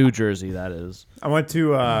 New Jersey, that is. I went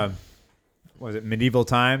to was it Medieval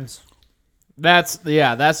Times? That's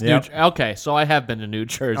Yep. New. Okay, so I have been to New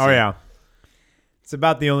Jersey. Oh yeah. It's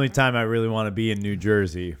about the only time I really want to be in New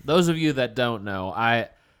Jersey. Those of you that don't know, I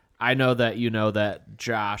know that you know that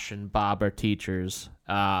Josh and Bob are teachers,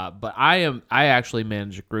 but I actually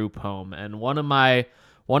manage a group home, and one of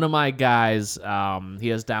my guys, he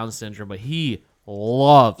has Down syndrome, but he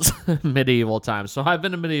loves Medieval Times. So I've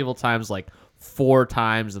been to Medieval Times like 4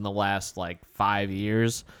 times in the last like 5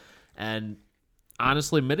 years, and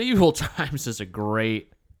honestly, Medieval Times is a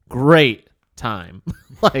great time.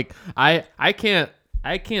 Like I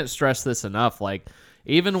can't stress this enough. Like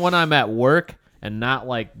even when I'm at work and not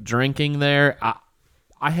like drinking there,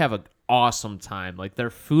 I have an awesome time. Like their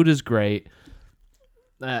food is great.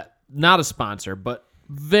 Not a sponsor, but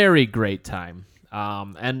very great time.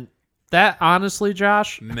 And that honestly,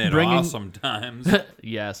 Josh, Awesome times.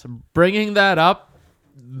 yes, bringing that up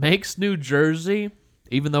makes New Jersey,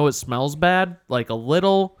 even though it smells bad, like a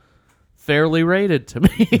little fairly rated to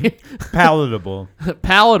me. Palatable.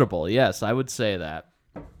 Palatable, yes, I would say that.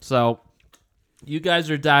 So you guys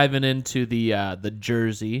are diving into the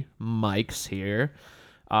Jersey Mike's here.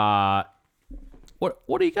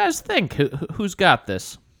 What do you guys think? Who's got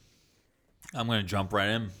this? I'm going to jump right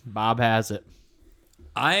in. Bob has it.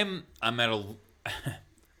 I'm at a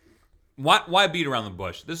why beat around the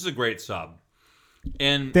bush? This is a great sub.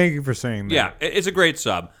 And Thank you for saying that. yeah, it's a great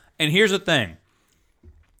sub. And here's the thing.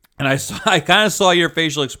 And I kind of saw your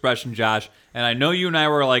facial expression, Josh, and I know you and I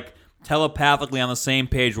were like telepathically on the same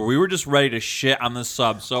page where we were just ready to shit on this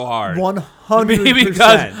sub so hard.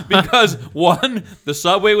 100%. because 1, the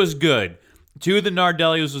Subway was good. 2, the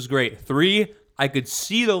Nardelli's was great. 3, I could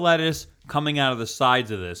see the lettuce coming out of the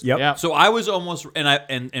sides of this. Yep. So I was almost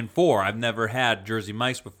and 4, I've never had Jersey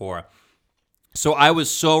Mike's before. So I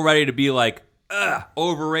was so ready to be like, ugh,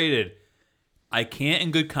 overrated. I can't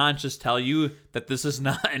in good conscience tell you that this is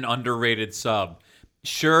not an underrated sub.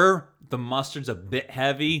 Sure, the mustard's a bit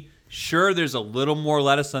heavy. Sure, there's a little more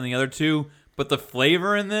lettuce than the other 2, but the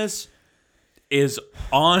flavor in this is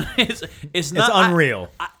on. It's not unreal.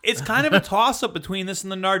 It's kind of a toss up between this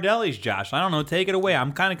and the Nardelli's, Josh. I don't know. Take it away.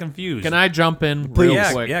 I'm kind of confused. Can I jump in real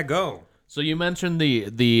quick? Yeah, go. So you mentioned the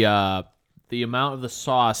amount of the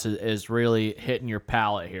sauce is really hitting your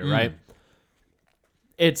palate here, right?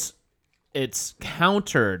 It's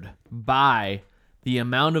countered by the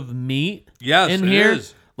amount of meat Yes, in it here.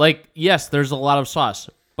 is. Like, yes, there's a lot of sauce,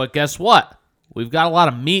 but guess what? We've got a lot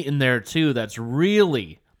of meat in there too. That's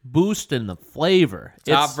really boosting the flavor.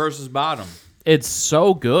 Top versus bottom. It's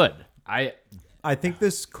so good. I think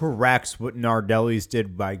this corrects what Nardelli's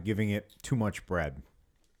did by giving it too much bread.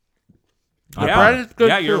 bread is good,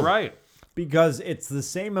 yeah, you're too. right. Because it's the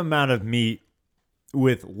same amount of meat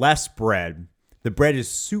with less bread. The bread is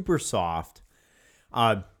super soft.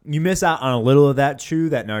 You miss out on a little of that chew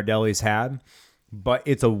that Nardelli's had, but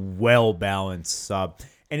it's a well-balanced sub.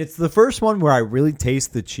 And it's the first one where I really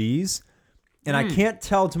taste the cheese, and I can't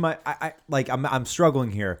tell to my I'm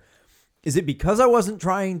struggling here. Is it because I wasn't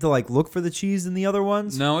trying to like look for the cheese in the other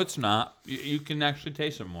ones? No, it's not. You can actually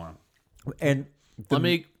taste it more. And Let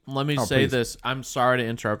me Oh, say please. this. I'm sorry to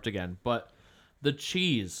interrupt again, but the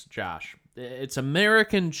cheese, Josh, it's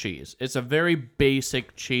American cheese. It's a very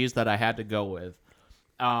basic cheese that I had to go with.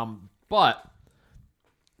 But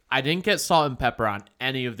I didn't get salt and pepper on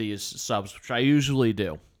any of these subs, which I usually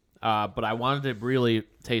do. But I wanted to really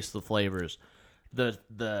taste the flavors.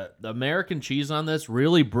 The American cheese on this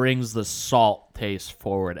really brings the salt taste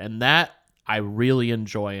forward, and that I really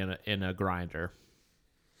enjoy in a grinder.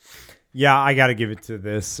 Yeah, I got to give it to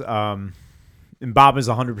this. And Bob is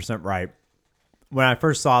 100% right. When I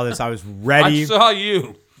first saw this, I was ready. I saw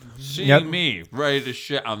you seeing Yep. me ready to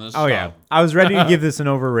shit on this Oh sub. yeah, I was ready to give this an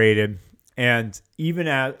overrated, and even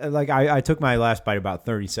at like I took my last bite about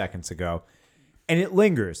 30 seconds ago, and it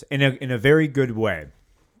lingers in a very good way.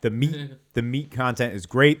 The meat content is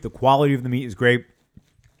great. The quality of the meat is great.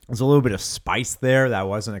 There's a little bit of spice there that I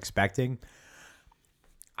wasn't expecting.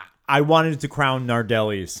 I wanted to crown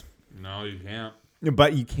Nardelli's, No, you can't.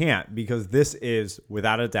 but you can't because this is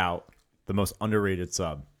without a doubt the most underrated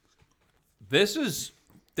sub. This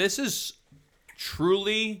is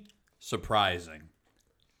truly surprising.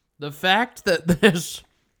 The fact that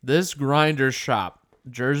this grinder shop,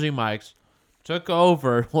 Jersey Mike's, took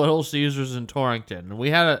over Little Caesars in Torrington, and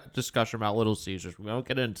we had a discussion about Little Caesars. We don't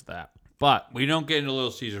get into that, but We don't get into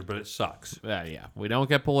Little Caesar, but it sucks. yeah, we don't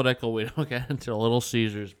get political. We don't get into Little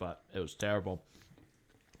Caesars, but it was terrible.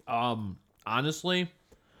 Honestly,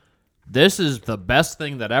 this is the best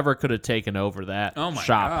thing that ever could have taken over that Oh my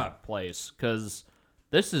shop God. place because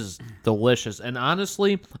this is delicious. And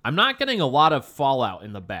honestly, I'm not getting a lot of fallout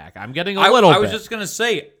in the back. I'm getting a little I bit. was just gonna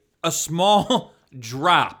say a small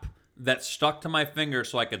drop that stuck to my finger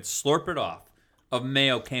so I could slurp it off of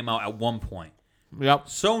mayo came out at one point. Yep.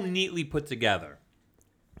 So neatly put together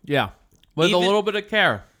Yeah. With Even- a little bit of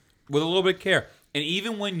care. with a little bit of care. And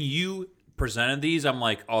even when you presented these, I'm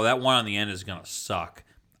like, oh, that one on the end is gonna suck.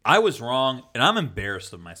 I was wrong, and I'm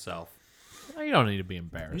embarrassed of myself. You don't need to be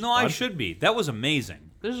embarrassed. No, I bud. should be. That was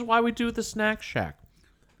amazing. This is why we do the Snack Shack.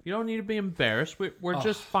 You don't need to be embarrassed. We're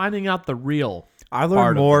just finding out the real. I part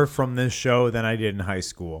learned of more from this show than I did in high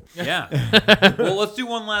school. Yeah. Well, let's do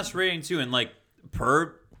one last rating too. And like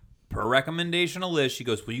per recommendation of Liz, she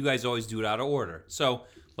goes, "Well, you guys always do it out of order. So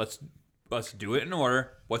let's do it in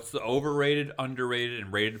order. What's the overrated, underrated,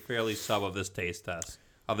 and rated fairly sub of this taste test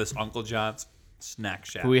of this Uncle John's Snack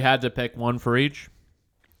Shack? We had to pick one for each.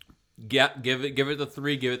 Give it the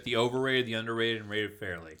 3. Give it the overrated, the underrated, and rated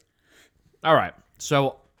fairly. All right.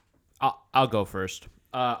 So I'll go first.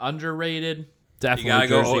 Underrated, You definitely gotta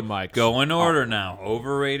Jersey Mike's. go in order now.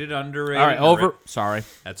 Overrated, underrated. All right. and Sorry.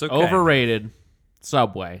 That's okay. Overrated.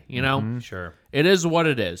 Subway. You know, Sure. it is what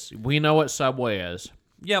it is. We know what Subway is.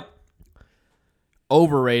 Yep.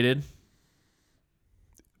 Overrated.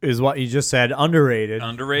 Is what you just said. Underrated.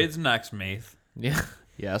 Underrated's next, Maith. Yeah.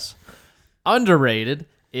 Yes. Underrated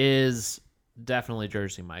is definitely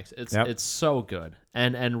Jersey Mike's. It's so good.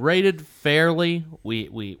 And rated fairly,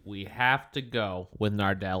 we have to go with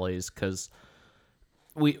Nardelli's because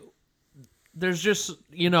there's just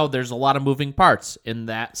there's a lot of moving parts in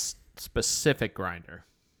that specific grinder.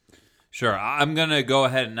 Sure. I'm going to go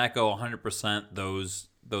ahead and echo 100%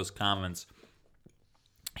 those comments.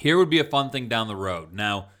 Here would be a fun thing down the road.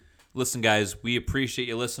 Now, listen, guys, we appreciate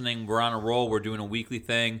you listening. We're on a roll. We're doing a weekly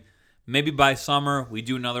thing. Maybe by summer, we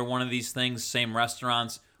do another one of these things, same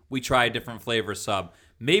restaurants. We try a different flavor sub.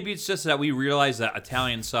 Maybe it's just that we realize that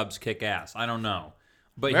Italian subs kick ass. I don't know.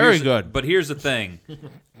 But Very good. But here's the thing.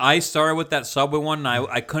 I started with that Subway one, and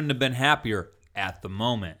I couldn't have been happier at the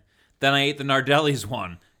moment. Then I ate the Nardelli's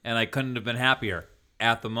one, and I couldn't have been happier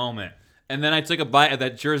at the moment. And then I took a bite of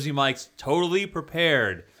that Jersey Mike's, totally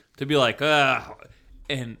prepared to be like, ugh.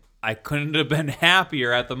 And I couldn't have been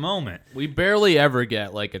happier at the moment. We barely ever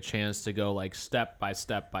get like a chance to go like step by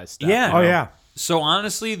step by step. Yeah. you know? Oh yeah. So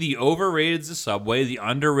honestly, the overrated is the Subway. The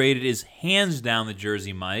underrated is hands down the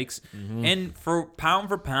Jersey Mike's. And for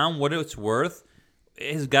pound, what it's worth,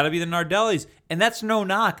 it has got to be the Nardelli's. And that's no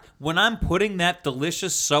knock. When I'm putting that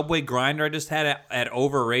delicious Subway grinder I just had at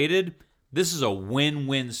overrated, this is a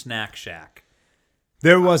win-win Snack Shack.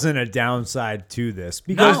 There wasn't a downside to this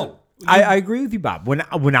because No. I agree with you, Bob.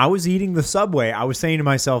 When I was eating the Subway, I was saying to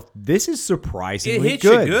myself, "This is It surprisingly hits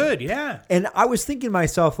good." you good, yeah. And I was thinking to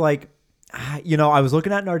myself, like, I was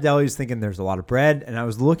looking at Nardelli's thinking there's a lot of bread, and I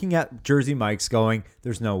was looking at Jersey Mike's going,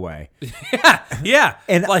 "There's no way." Yeah.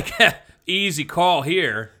 And- like, easy call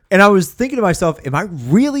here. And I was thinking to myself, "Am I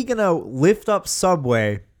really gonna lift up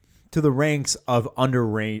Subway to the ranks of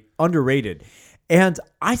underrated?" And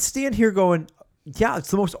I stand here going, yeah,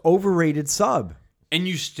 it's the most overrated sub. And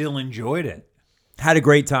you still enjoyed it. Had a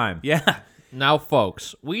great time. Yeah. Now,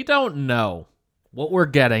 folks, we don't know what we're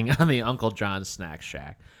getting on the Uncle John's Snack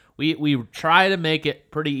Shack. We try to make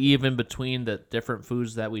it pretty even between the different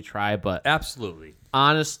foods that we try, but Absolutely.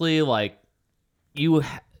 honestly, like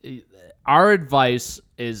our advice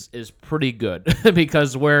is pretty good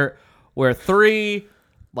because we're three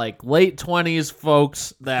like late 20s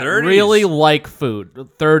folks that 30s. really like food.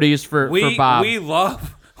 30s for Bob.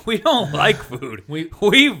 We don't like food. We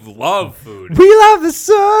love food. We love the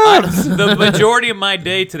subs. The majority of my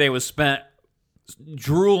day today was spent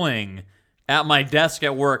drooling at my desk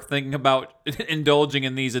at work thinking about indulging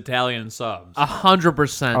in these Italian subs.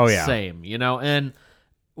 100% Oh, yeah. same, and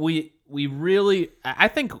we really, I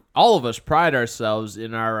think all of us pride ourselves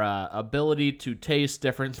in our ability to taste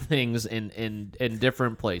different things in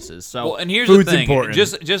different places. So Well, and here's Food's the thing, important.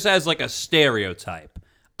 just as like a stereotype,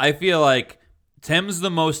 I feel like Tim's the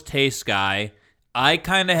most taste guy. I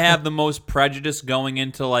kind of have the most prejudice going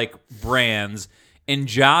into like brands, and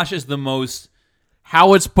Josh is the most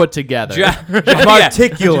how it's put together. I'm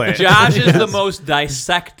articulate. Josh is the most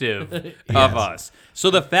dissective of us. So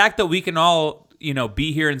the fact that we can all,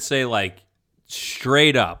 be here and say like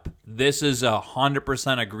straight up, this is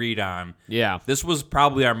 100% agreed on. Yeah. This was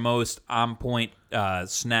probably our most on point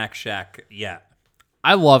snack shack yet.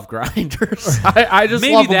 I love grinders. I just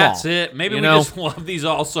Maybe love them that's all. it. Maybe You we know? just love these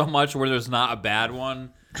all so much where there's not a bad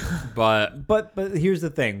one. But But here's the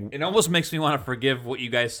thing. it almost makes me want to forgive what you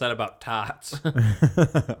guys said about tots.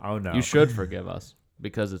 Oh no. You should forgive us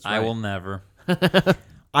because it's right. I will never.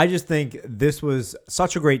 I just think this was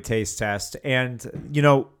such a great taste test, and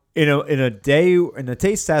in a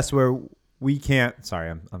taste test where we can't. Sorry,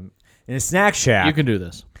 I'm in a snack shack. You can do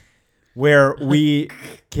this. Where we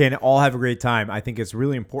can all have a great time. I think it's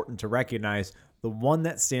really important to recognize the one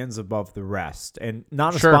that stands above the rest, and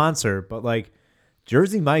not a Sure. sponsor, but like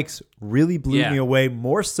Jersey Mike's really blew me away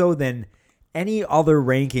more so than any other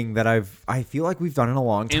ranking that I feel like we've done in a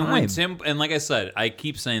long time. And when Tim, and like I said, I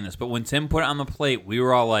keep saying this, but when Tim put it on the plate, we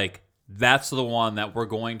were all like, "That's the one that we're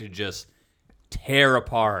going to just tear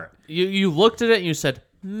apart." You looked at it and you said,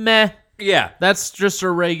 meh. Yeah, That's just a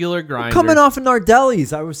regular grinder. Coming off of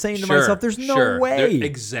Nardelli's, I was saying to myself, "There's no sure. way."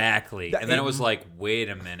 Exactly. And then it was like, wait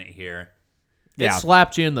a minute here. It Yeah.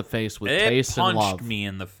 slapped you in the face with It taste and love. punched me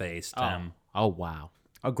in the face, Tim. Oh, wow.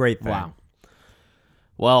 A great thing. Wow.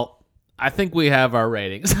 Well, I think we have our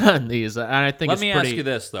ratings on these, and I think Let it's me pretty... ask you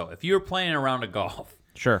this, though. If you were playing a round of golf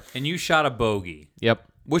Sure. and you shot a bogey, Yep.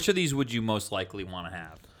 which of these would you most likely want to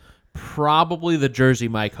have? Probably the Jersey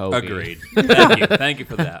Mike Hoagie. Agreed. Thank you. Thank you for that. Thank you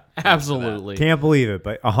for that. Absolutely. Can't believe it,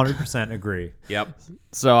 but 100% agree. Yep.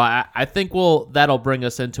 So I think that'll bring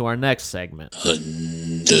us into our next segment.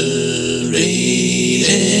 Underrated.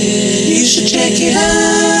 You should check it out.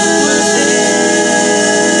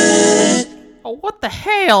 Oh, what the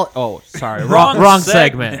hell? Oh, sorry. Wrong wrong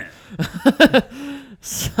segment.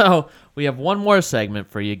 So we have one more segment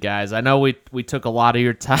for you guys. I know we took a lot of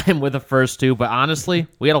your time with the first two, but honestly,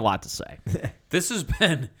 we had a lot to say. This has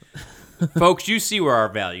been, folks. You see where our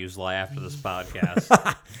values lie after this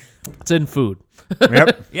podcast. It's in food.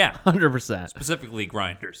 Yep. Yeah, 100%. specifically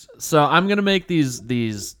grinders. So I'm gonna make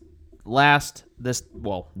this last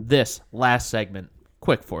segment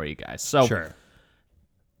quick for you guys. So Sure.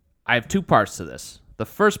 I have two parts to this. The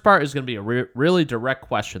first part is gonna be a really direct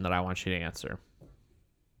question that I want you to answer.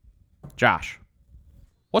 Josh,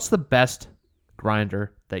 what's the best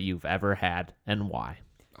grinder that you've ever had and why?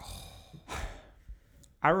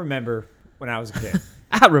 I remember when I was a kid.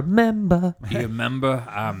 I remember. You remember?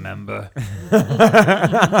 I remember.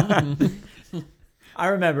 I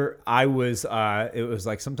remember I was it was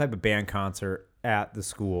like some type of band concert at the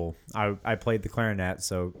school. I played the clarinet,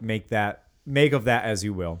 so make of that as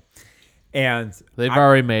you will. And They've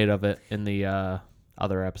already made of it in the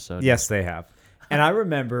other episode. yes, they have. And I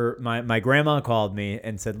remember my grandma called me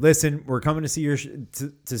and said, "Listen, we're coming to see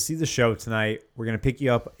to see the show tonight. We're gonna pick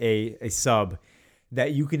you up a sub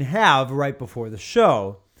that you can have right before the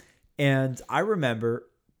show." And I remember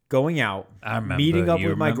going out, I remember. meeting up You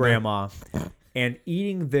with my remember? grandma, and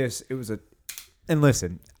eating this. It was and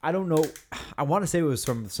listen, I don't know. I want to say it was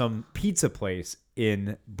from some pizza place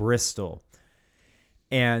in Bristol,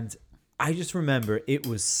 and I just remember it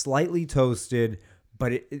was slightly toasted.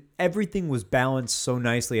 But everything was balanced so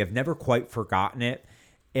nicely. I've never quite forgotten it.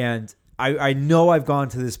 And I know I've gone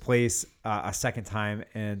to this place a second time,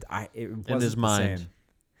 and it wasn't In his the mind.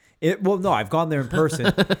 same. No, I've gone there in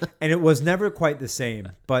person, and it was never quite the same.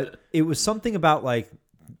 But it was something about like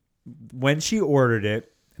when she ordered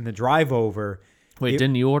it and the drive over, Wait,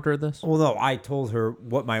 didn't you order this? Well, no, I told her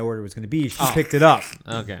what my order was going to be. She picked it up.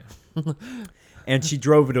 Okay. And she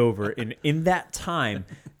drove it over. And in that time,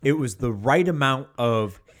 it was the right amount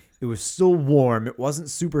of, it was still warm. It wasn't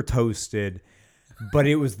super toasted, but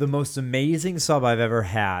it was the most amazing sub I've ever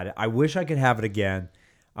had. I wish I could have it again.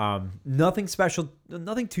 Nothing special,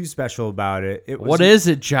 nothing too special about it. What is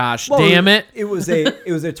it, Josh? Well, Damn it. It was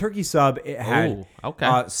a turkey sub. It had Ooh,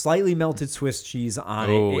 okay. Slightly melted Swiss cheese on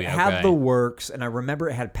Oh, it. It yeah, had okay. the works, and I remember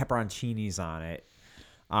it had pepperoncinis on it.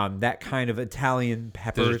 That kind of Italian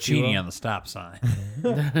pepper. There's a if you genie will. on the stop sign.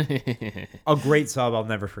 A great sub. I'll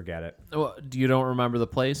never forget it. Well, you don't remember the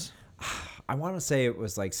place? I want to say it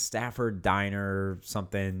was like Stafford Diner,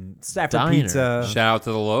 something. Stafford Diner. Pizza. Shout out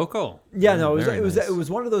to the local. Yeah, no, very it was nice. it was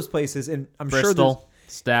one of those places, and I'm sure Bristol,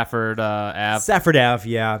 Stafford, Ave. there's Stafford Ave,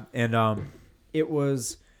 yeah, and it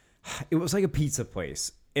was like a pizza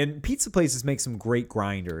place, and pizza places make some great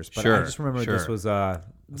grinders, but I Sure, just remember sure. this was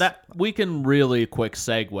That we can really quick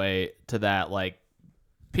segue to that. Like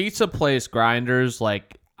pizza place grinders,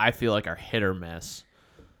 like I feel like are hit or miss.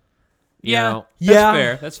 You know?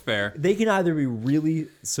 Yeah. That's fair. They can either be really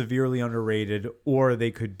severely underrated, or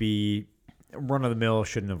they could be run of the mill.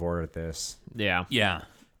 Shouldn't have ordered this. Yeah. Yeah.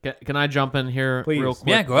 Can I jump in here Please. real quick?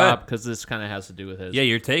 Yeah, go ahead. Because this kind of has to do with his. Yeah,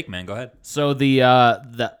 your take, man. Go ahead. So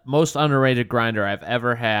the most underrated grinder I've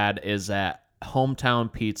ever had is at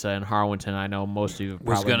Hometown Pizza in Harwinton. I know most of you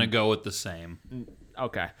Was probably gonna go with the same.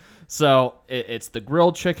 Okay, so it's the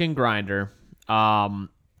grilled chicken grinder.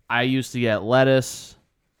 I used to get lettuce,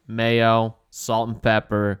 mayo, salt and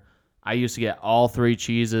pepper. I used to get all three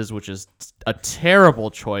cheeses, which is a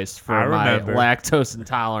terrible choice for I my remember. lactose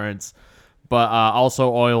intolerance, but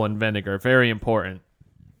also oil and vinegar, very important,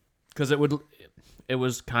 because it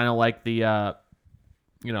was kind of like the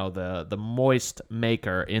the moist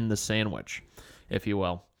maker in the sandwich, if you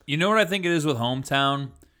will. You know what I think it is with Hometown?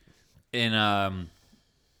 In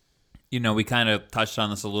we kind of touched on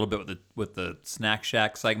this a little bit with the Snack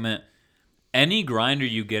Shack segment. Any grinder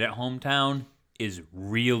you get at Hometown is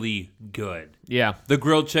really good. Yeah. The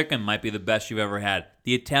grilled chicken might be the best you've ever had.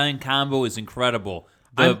 The Italian combo is incredible.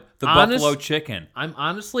 I'm The honest- buffalo chicken. I'm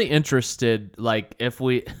honestly interested, like, if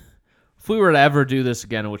we were to ever do this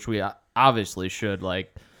again, which we obviously should,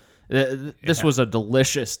 like, this was a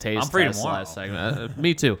delicious taste I'm free test tomorrow. last segment.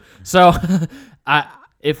 Me too. So,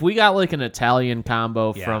 if we got, like, an Italian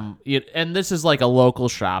combo Yeah. from, and this is, like, a local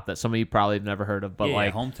shop that some of you probably have never heard of, but, Yeah,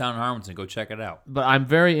 like, Hometown Harmonton. Go check it out. but I'm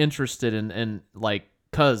very interested in like,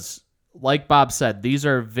 because, like Bob said, these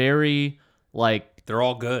are very, like, They're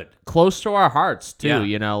all good. close to our hearts, too,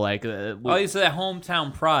 Yeah. like, Oh, you said that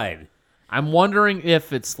Hometown pride. I'm wondering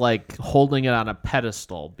if it's like holding it on a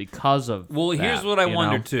pedestal because of. Well, here's that, what I you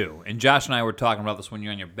wonder know? too. And Josh and I were talking about this when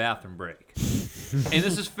you're on your bathroom break. And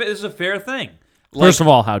this is a fair thing. First of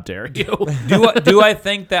all, how dare you? do I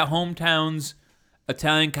think that Hometown's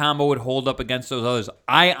Italian combo would hold up against those others?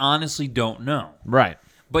 I honestly don't know. Right.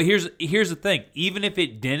 But here's the thing. Even if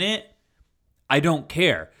it didn't, I don't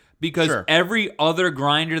care because Sure. every other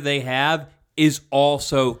grinder they have is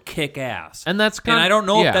also kick ass. And that's and I don't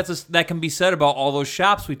know if that can be said about all those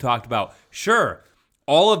shops we talked about. Sure,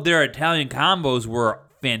 all of their Italian combos were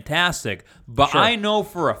fantastic, but Sure. I know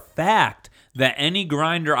for a fact that any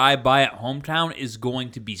grinder I buy at Hometown is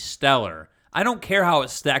going to be stellar. I don't care how it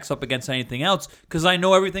stacks up against anything else because I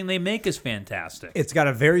know everything they make is fantastic. It's got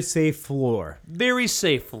a very safe floor. Very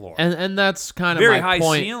safe floor. And that's kind of Very my high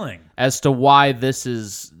point ceiling. as to why this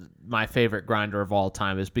is my favorite grinder of all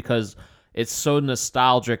time is because it's so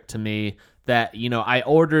nostalgic to me that I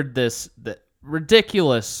ordered the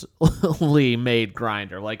ridiculously made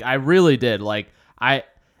grinder. Like I really did.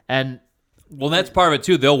 Well, that's part of it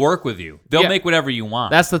too. They'll work with you. They'll Yeah. make whatever you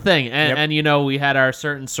want. That's the thing. And we had our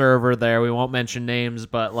certain server there. We won't mention names,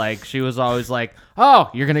 but like she was always like, "Oh,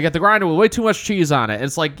 you're going to get the grinder with way too much cheese on it."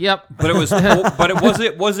 It's like, "Yep." but it was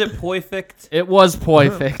was it perfect? It was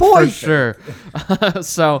perfect for sure.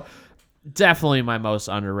 So, definitely my most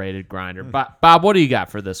underrated grinder. Bob, what do you got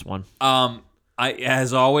for this one?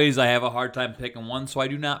 As always, I have a hard time picking one, so I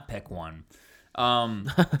do not pick one.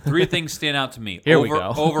 Three things stand out to me. Here we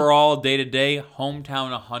go. Overall, day to day,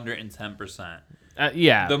 Hometown 110%.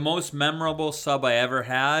 Yeah. The most memorable sub I ever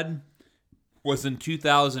had was in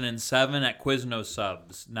 2007 at Quiznos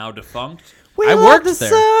Subs, now defunct. I worked there.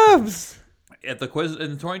 Subs. At the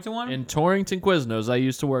in the Torrington one, In Torrington Quiznos, I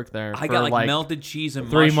used to work there. I for got like melted cheese and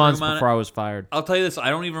 3 mushroom months on it. before I was fired. I'll tell you this, I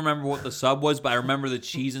don't even remember what the sub was, but I remember the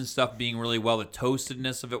cheese and stuff being really well. The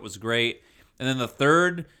toastedness of it was great. And then the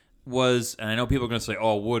third was, and I know people are going to say,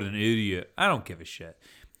 oh, what an idiot. I don't give a shit.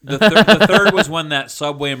 The third was when that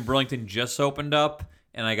Subway in Burlington just opened up,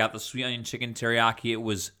 and I got the sweet onion chicken teriyaki. It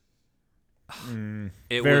was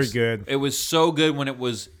very good. It was so good when it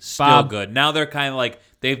was still Bob. good. Now they're kind of like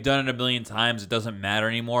they've done it a million times. It doesn't matter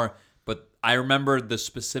anymore. But I remember the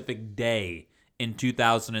specific day in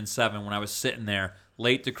 2007 when I was sitting there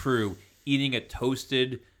late to crew eating a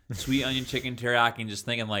toasted sweet onion chicken teriyaki and just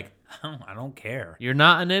thinking like, I don't care. You're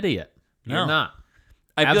not an idiot. You're No. not.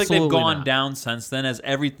 I feel like they've Absolutely gone not. down since then, as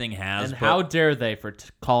everything has. And but how dare they for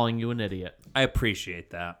calling you an idiot? I appreciate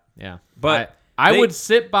that. Yeah. But I they- would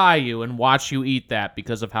sit by you and watch you eat that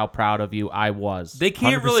because of how proud of you I was. They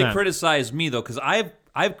can't really 100%. criticize me though, because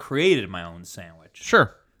I've created my own sandwich.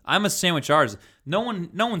 Sure. I'm a sandwich artist. No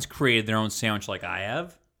one's created their own sandwich like I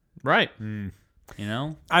have. Right. You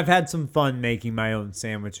know? I've had some fun making my own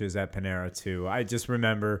sandwiches at Panera too. I just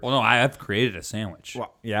remember. Well, no, I've created a sandwich.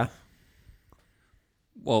 Well, yeah.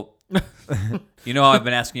 Well, you know how I've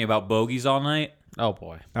been asking you about bogeys all night? Oh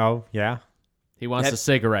boy. Oh, yeah. He wants Have- a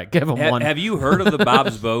cigarette. Give him one. Have you heard of the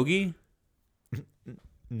Bob's Bogey?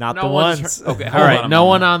 Not No the one's ones. Okay, All hold right. on a No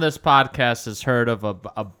one moment. on this podcast has heard of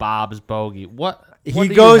a Bob's Bogey. What? He what do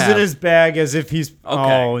you goes have? in his bag as if he's. Okay.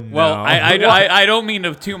 Oh, no. Well, I don't mean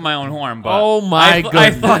to toot my own horn, but Oh, my I thought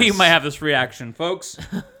goodness. you might have this reaction, folks.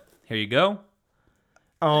 Here you go.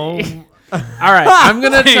 Oh, All right, I'm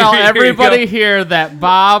gonna tell Here you everybody go. here that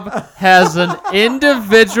Bob has an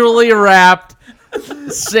individually wrapped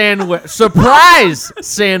surprise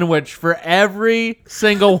sandwich for every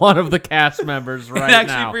single one of the cast members right And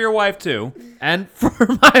actually now, for your wife too. and for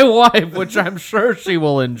my wife, which I'm sure she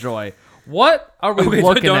will enjoy. What are we Okay,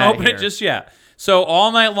 looking don't at open here? it just yet. So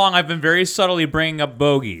all night long, I've been very subtly bringing up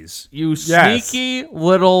bogeys. You Yes. sneaky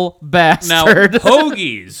little Now, bastard.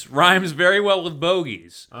 hoagies rhymes very well with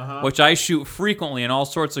bogeys, Uh-huh. which I shoot frequently in all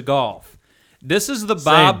sorts of golf. This is the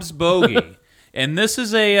Bob's Bogey. And this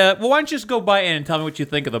is a, well, why don't you just go by in and tell me what you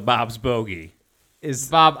think of the Bob's Bogey? is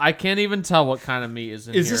Bob, I can't even tell what kind of meat is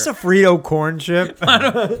in here. this a Frito corn chip? Why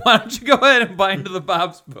don't you go ahead and bite into the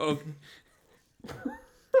Bob's Bogey?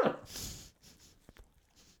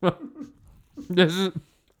 This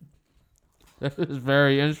is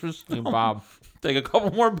very interesting, Bob. Take a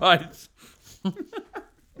couple more bites.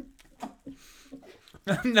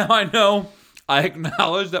 Now I know, I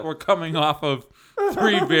acknowledge that we're coming off of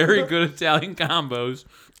 3 very good Italian combos,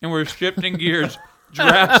 and we're shifting gears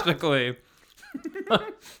drastically.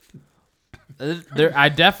 I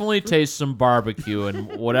definitely taste some barbecue and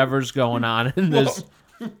whatever's going on in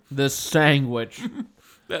this sandwich.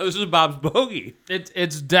 This is Bob's Bogey.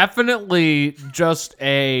 It's definitely just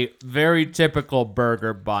a very typical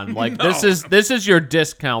burger bun. Like this is your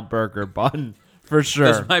discount burger bun for sure.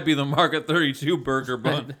 This might be the Market 32 burger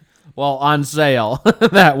bun. Well, on sale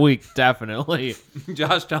that week, definitely.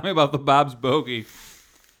 Josh, tell me about the Bob's Bogey.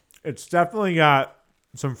 It's definitely got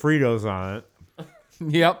some Fritos on it.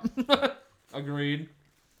 Yep. Agreed.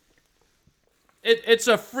 It's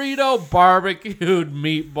a Frito barbecued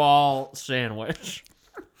meatball sandwich.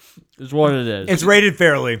 Is what it is. It's rated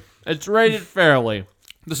fairly. It's rated fairly.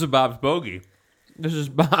 This is Bob's Bogey. This is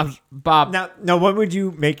Bob. Now, when would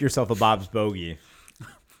you make yourself a Bob's Bogey?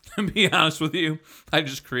 To be honest with you, I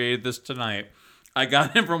just created this tonight. I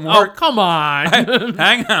got it from Oh, work. come on.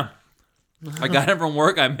 Hang on. I got it from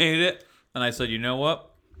work. I made it. And I said, you know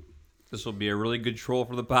what? This will be a really good troll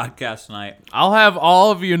for the podcast tonight. I'll have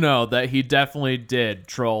all of you know that he definitely did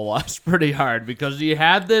troll us pretty hard because he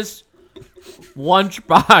had this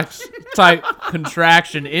lunchbox type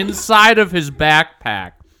contraction inside of his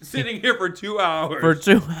backpack Sitting here for 2 hours. for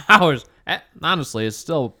 2 hours. Honestly, it's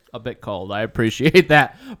still a bit cold. I appreciate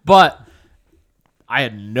that. But I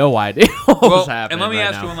had no idea what was happening. And let me right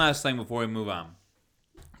ask now. you one last thing before we move on.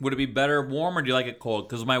 Would it be better warm or do you like it cold?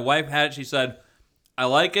 Because my wife had it. She said, I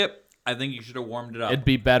like it. I think you should have warmed it up. It'd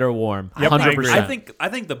be better warm. Yep, I 100%. agree. I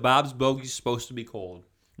think the Bob's Bogey's supposed to be cold.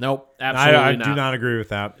 Nope, absolutely I not. do not agree with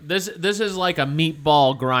that. This is like a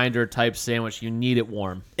meatball grinder type sandwich. You need it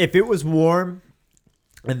warm. If it was warm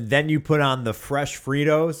and then you put on the fresh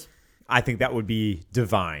Fritos, I think that would be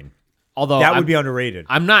divine. Although That I'm, would be underrated.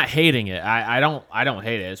 I'm not hating it. I don't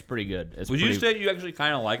hate it. It's pretty good. It's Would you pretty, say you actually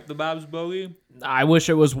kind of like the Bob's Bogey? I wish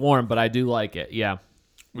it was warm, but I do like it. Yeah,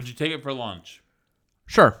 Would you take it for lunch?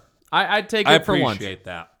 sure. I'd take I it for lunch. appreciate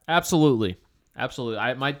that. Absolutely.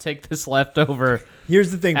 I might take this leftover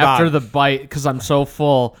Here's the thing, after Bob. the bite because I'm so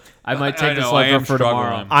full. I might take this know, I am leftover for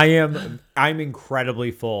tomorrow. struggling. I'm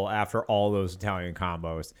incredibly full after all those Italian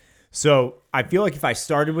combos. So I feel like if I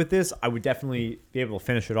started with this, I would definitely be able to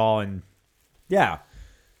finish it all. And yeah.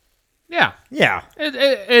 Yeah.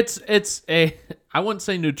 It's a I wouldn't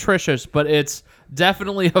say nutritious, but it's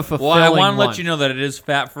definitely a fulfilling Well, I want to let lunch. you know that it is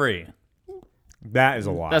fat free. That is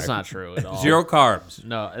a lie. That's not true at all. 0 carbs.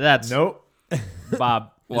 No, that's Nope.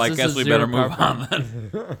 Bob. Well, I this guess is we a better 0 move carb- on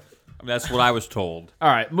then. That's what I was told. All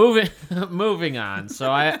right, moving on.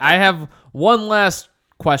 So I have one last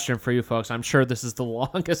question for you folks. I'm sure this is the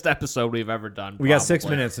longest episode we've ever done. We got 6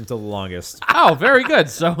 probably. minutes until the longest. Oh, very good.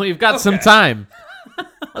 So we've got some time.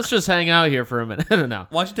 Let's just hang out here for a minute. No,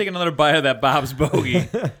 Why don't you take another bite of that Bob's Bogey?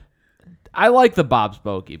 I like the Bob's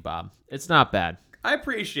Bogey, Bob. It's not bad. I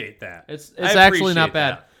appreciate that. It's I actually not appreciate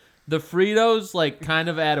bad. that. The Fritos like kind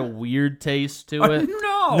of add a weird taste to it.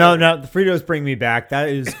 No. No, the Fritos bring me back. That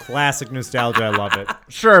is classic nostalgia. I love it.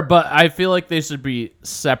 Sure, but I feel like they should be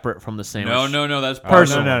separate from the sandwich. No, that's Oh,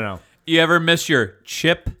 personal. no. You ever miss your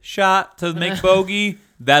chip shot to make bogey?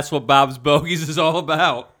 That's what Bob's Bogies is all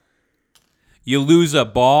about. You lose a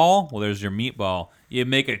ball, well, there's your meatball. You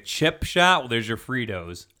make a chip shot, well, there's your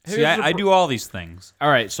Fritos. See, Here's the I do all these things. All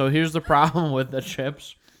right, so here's the problem with the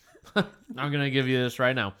chips. I'm going to give you this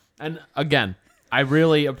right now. And again, I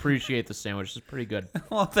really appreciate the sandwich. It's pretty good.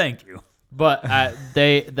 Well, thank you. But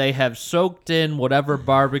they have soaked in whatever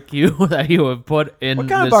barbecue that you have put in What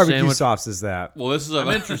kind of this barbecue sandwich. sauce is that? Well, this is I'm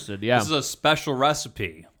interested, yeah. This is a special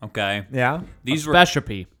recipe, okay? Yeah. These were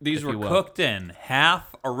Specialty, these if were you will. cooked in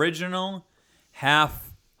half original,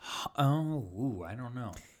 half I don't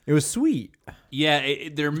know. It was sweet. Yeah,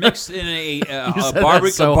 they're mixed in a said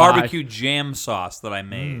that so barbecue jam sauce that I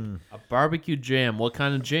made. A barbecue jam. What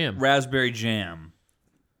kind of jam? Raspberry jam.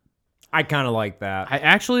 I kind of like that. I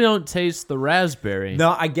actually don't taste the raspberry.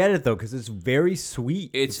 No, I get it though because it's very sweet.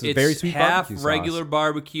 It's a very sweet half barbecue sauce. regular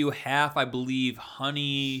barbecue, half I believe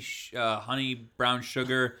honey brown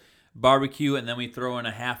sugar barbecue, and then we throw in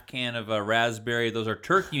a half can of raspberry. Those are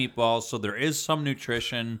turkey meatballs, so there is some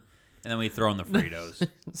nutrition. And then we throw in the Fritos.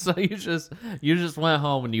 So you just went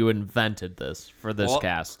home and you invented this for this Well,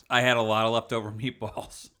 cast. I had a lot of leftover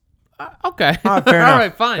meatballs, Okay. Fair All enough.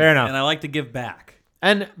 right, fine. Fair enough. and I like to give back.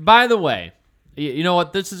 And by the way, you know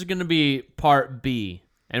what? This is going to be part B,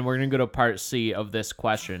 and we're going to go to part C of this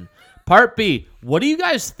question. Part B, what do you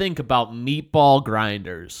guys think about meatball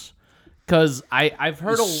grinders? Because I've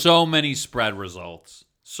heard a... So many spread results.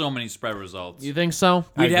 You think so?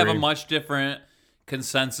 We'd have a agree. much different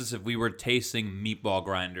consensus if we were tasting meatball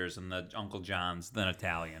grinders in the Uncle John's than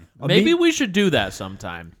Italian. Maybe we should do that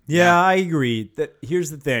sometime. Yeah, I agree. Here's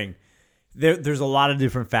the thing. There's a lot of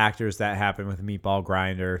different factors that happen with a meatball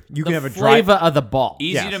grinder. You can The have a dry... flavor of the ball.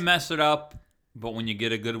 Easy Yes. to mess it up, but when you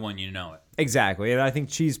get a good one, you know it. Exactly. And I think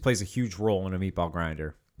cheese plays a huge role in a meatball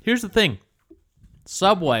grinder. Here's the thing.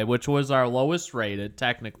 Subway, which was our lowest rated,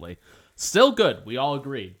 technically, still good. We all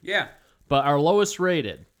agreed. Yeah. But our lowest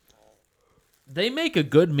rated, they make a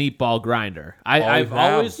good meatball grinder. I've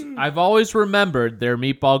always remembered their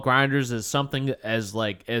meatball grinders as something as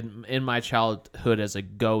like in my childhood as a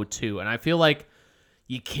go-to, and I feel like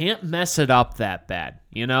you can't mess it up that bad.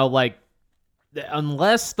 You know, like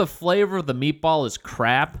unless the flavor of the meatball is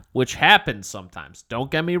crap, which happens sometimes. Don't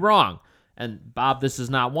get me wrong. And Bob, this is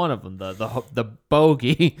not one of them. The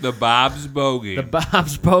bogey. The Bob's Bogey. The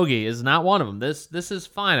Bob's Bogey is not one of them. This is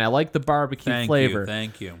fine. I like the barbecue flavor.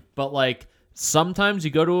 Thank you. But like sometimes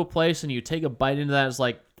you go to a place and you take a bite into that. It's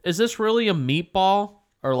like, is this really a meatball?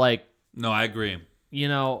 Or like, No, I agree. you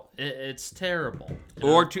know, it's terrible.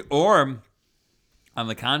 Or on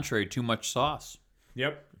the contrary, too much sauce.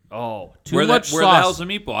 Yep. Oh, too Where much the hell's sauce. the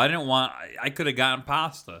meatball? I could have gotten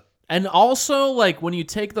pasta. And also, like when you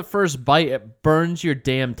take the first bite, it burns your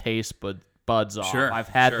damn taste buds off. Sure, I've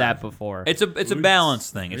had sure. that before. It's a balance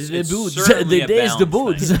thing. It's boots. certainly a There's the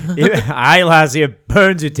balance boots. thing. Aye, lassie, it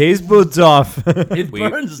burns your taste buds off. It We-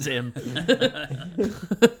 burns him.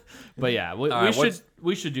 But yeah, we right,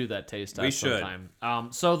 should do that taste test We should.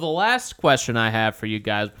 sometime. So the last question I have for you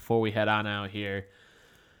guys before we head on out here,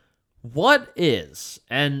 what is,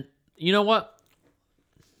 and you know what?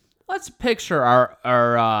 Let's picture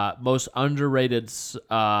our most underrated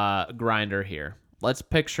grinder here. Let's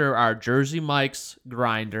picture our Jersey Mike's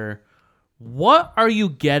grinder. What are you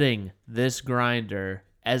getting this grinder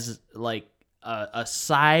as like a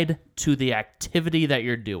side to the activity that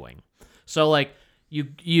you're doing? So like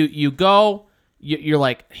you go, you're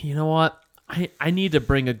like, you know what? I need to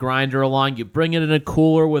bring a grinder along. You bring it in a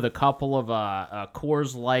cooler with a couple of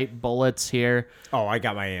Coors Light bullets here. Oh, I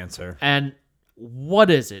got my answer. And what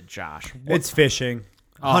is it, Josh? It's fishing,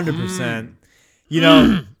 100%. You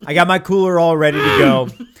know, I got my cooler all ready to go.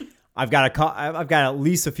 I've got at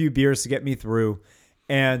least a few beers to get me through.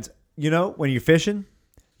 And you know, when you're fishing,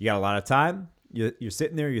 you got a lot of time. You're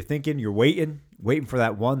sitting there, you're thinking, you're waiting for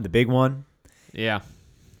that one, the big one. Yeah.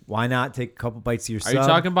 Why not take a couple bites of your Are you sub?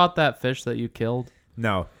 talking about that fish that you killed?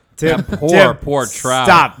 No. Tim, Poor trout.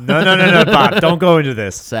 Stop. No, Bob. Don't go into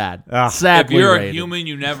this. Sad. Ah. If Sadly you're rated. a human,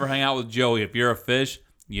 you never hang out with Joey. If you're a fish,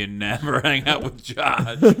 you never hang out with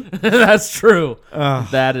Josh. That's true.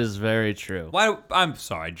 That is very true. I'm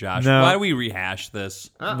sorry, Josh. No. Why do we rehash this?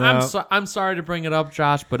 I'm sorry to bring it up,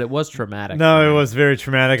 Josh, but it was traumatic. No, it was very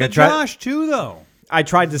traumatic. Josh too, though. I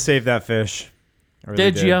tried to save that fish. I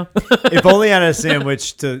really Did you? If only I had a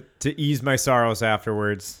sandwich to ease my sorrows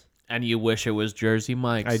afterwards. And you wish it was Jersey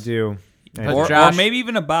Mike's. I do. But Or Josh- maybe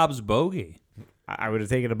even a Bob's Bogey. I would have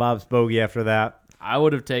taken a Bob's Bogey after that. I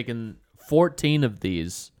would have taken 14 of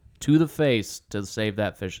these to the face to save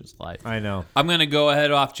that fish's life. I know. I'm going to go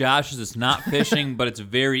ahead off Josh's. It's not fishing, but it's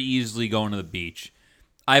very easily going to the beach.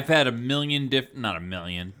 I've had a million not a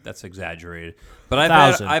million, that's exaggerated. But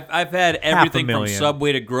I've had everything from 500,000.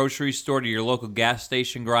 Subway to grocery store to your local gas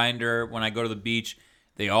station grinder when I go to the beach.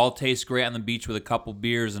 They all taste great on the beach with a couple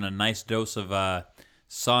beers and a nice dose of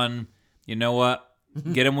sun. You know what?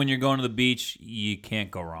 Get them when you're going to the beach. You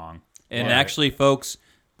can't go wrong. And actually, folks,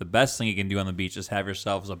 the best thing you can do on the beach is have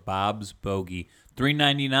yourselves a Bob's Bogey.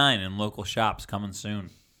 $3.99 in local shops coming soon.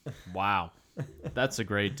 Wow. That's a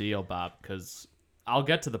great deal, Bob, because I'll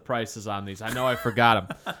get to the prices on these. I know I forgot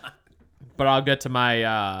them. But I'll get to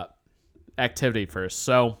my activity first.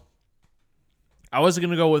 So I was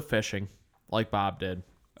going to go with fishing, like Bob did.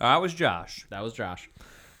 That was Josh. That was Josh.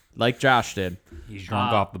 Like Josh did. He's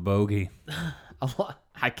drunk off the bogey.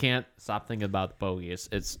 I can't stop thinking about the bogey.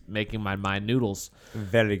 It's making my mind noodles.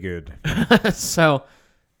 Very good. So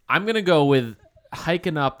I'm going to go with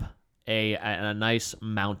hiking up a nice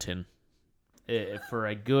mountain for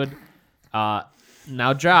a good...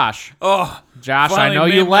 now, Josh, I Finally know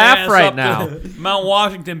made you my laugh ass right up now. to Mount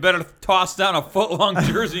Washington better toss down a foot-long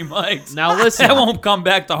Jersey Mike's. Now, listen. That won't come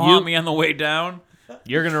back to haunt me on the way down.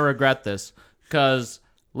 You're going to regret this because,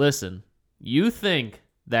 listen, you think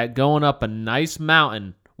that going up a nice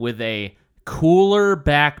mountain with a cooler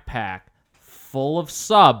backpack full of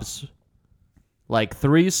subs, like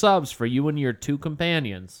 3 subs for you and your 2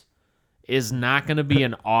 companions, is not going to be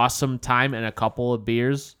an awesome time and a couple of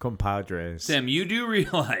beers? Compadres. Tim, you do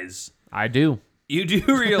realize I do.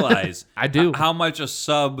 I do. how much a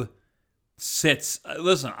sub sits.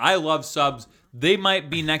 Listen, I love subs. They might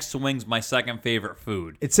be next to wings my second favorite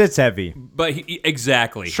food. It sits heavy. But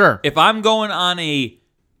exactly. Sure. If I'm going on a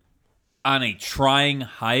trying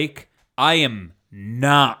hike, I am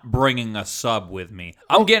not bringing a sub with me.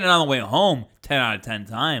 I'm getting it on the way home 10 out of 10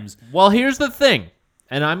 times. Well, here's the thing,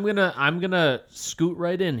 and I'm gonna scoot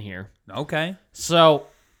right in here. Okay. So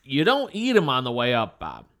you don't eat them on the way up,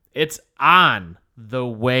 Bob. It's on the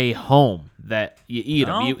way home that you eat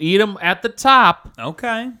them. Oh. You eat them at the top.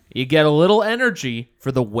 Okay. You get a little energy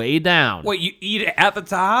for the way down. Wait, you eat it at the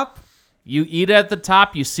top? You eat at the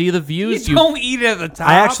top. You see the views. You don't eat it at the top.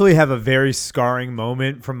 I actually have a very scarring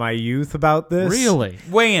moment from my youth about this. Really?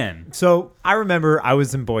 Weigh in. So I remember I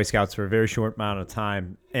was in Boy Scouts for a very short amount of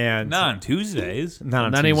time, and Not on Tuesdays. not on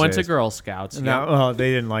And then he went to Tuesdays. Girl Scouts. No, well,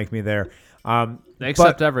 they didn't like me there. They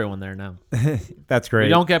accept everyone there now. That's great. We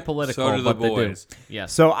don't get political, So do the but boys. they do.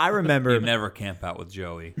 Yes. So I remember. You never camp out with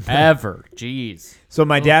Joey. Ever. Jeez. So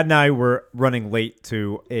my dad and I were running late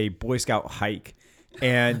to a Boy Scout hike,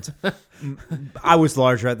 and I was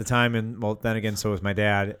larger at the time, and well, then again, so was my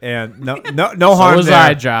dad, and no So harm was there.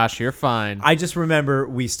 I, Josh. You're fine. I just remember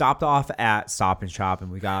we stopped off at Stop and Shop,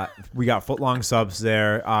 and we got footlong subs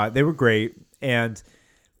there. They were great, and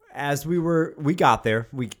as we got there,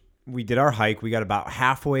 we did our hike. We got about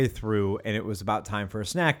halfway through, and it was about time for a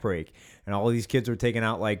snack break. And all of these kids were taking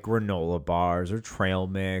out like granola bars or trail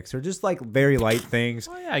mix or just like very light things.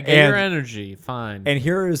 Oh, yeah, get your energy. Fine. And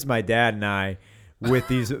here is my dad and I with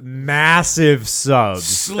these massive subs.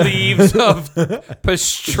 Sleeves of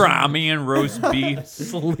pastrami and roast beef.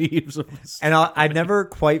 Sleeves of And I never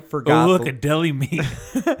quite forgot. Oh, look, a deli meat.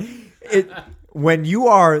 When you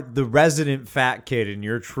are the resident fat kid in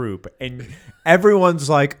your troop and everyone's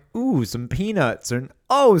like, ooh, some peanuts and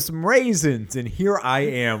some raisins. And here I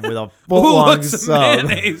am with a Ooh, full-on look, some sub.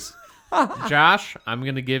 mayonnaise. Josh, I'm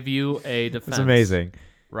going to give you a defense. It's amazing.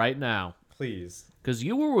 Right now. Please. Because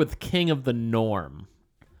you were with King of the Norm.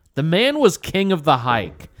 The man was king of the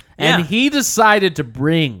hike. And Yeah. he decided to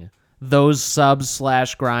bring those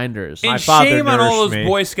subs/grinders. And father shame on all nourished those me.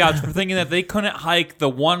 Boy Scouts for thinking that they couldn't hike the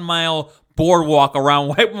 1 mile boardwalk around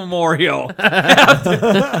White Memorial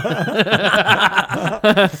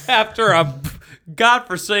after a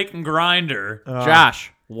godforsaken grinder.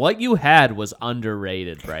 Josh, what you had was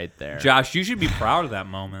underrated right there. Josh, you should be proud of that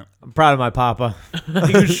moment. I'm proud of my papa.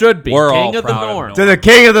 You should be. We're all King of the proud of Norm. To the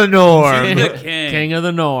king of the norm. The king. King of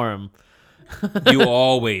the Norm. You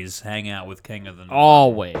always hang out with King of the North.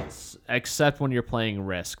 Always, except when you're playing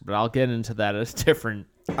Risk. But I'll get into that as different.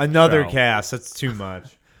 Another show. cast. That's too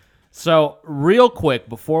much. So real quick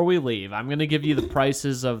before we leave, I'm gonna give you the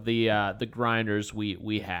prices of the grinders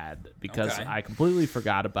we had because Okay. I completely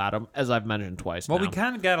forgot about them, as I've mentioned twice. Well, now. we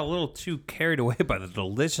kind of got a little too carried away by the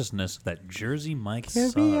deliciousness of that Jersey Mike's Carry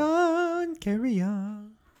sub. on, carry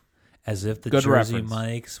on. As if the Good Jersey reference.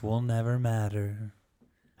 Mikes will never matter.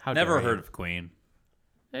 How Never dare you. heard of Queen.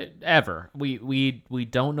 Ever. We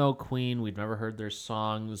don't know Queen. We've never heard their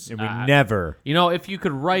songs. And we never. You know, if you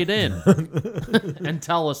could write in and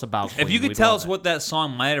tell us about Queen, If you could we'd tell love us it. what that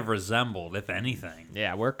song might have resembled, if anything.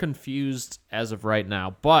 Yeah, we're confused as of right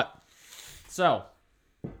now. But, so,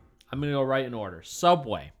 I'm going to go right in order.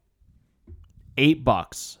 Subway,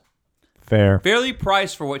 $8. Fair. Fairly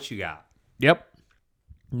priced for what you got. Yep.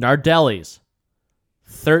 Nardelli's,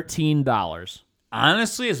 $13.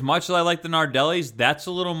 Honestly, as much as I like the Nardellis, that's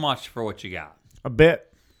a little much for what you got. A bit.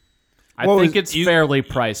 I What think was- it's fairly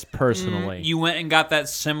priced, personally. You went and got that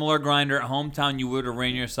similar grinder at Hometown, you would have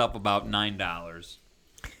ran yourself about $9.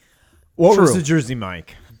 What was True. the Jersey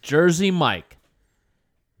Mike? Jersey Mike,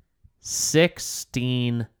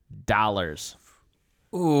 $16.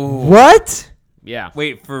 What? Yeah.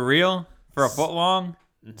 Wait, for real? For a foot long?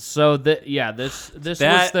 So this was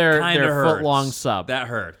That their kinda hurts. foot long sub. That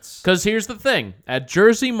hurts. Because here's the thing: at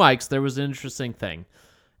Jersey Mike's, there was an interesting thing,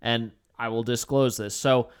 and I will disclose this.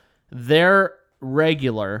 So their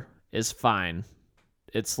regular is fine.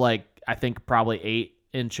 It's like I think probably 8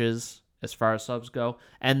 inches as far as subs go,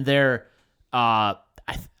 and their I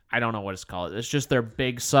don't know what it's called. It's just their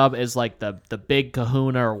big sub is like the big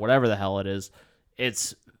Kahuna or whatever the hell it is.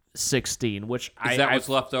 It's 16, which Is that what's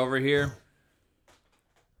left over here?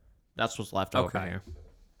 That's what's left over Okay. here.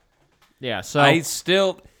 Yeah, so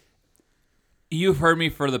You've heard me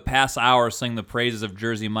for the past hour sing the praises of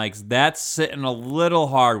Jersey Mike's. That's sitting a little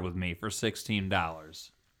hard with me for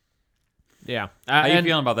 $16. yeah. How you And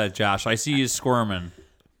feeling about that, Josh? I see you squirming.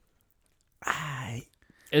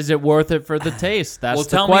 is it worth it for the taste? That's the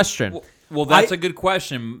tell question. me. Well, that's a good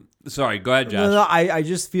question. Sorry, go ahead, Josh. No, I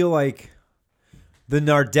just feel like the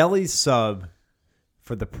Nardelli sub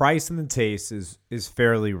for the price and the taste is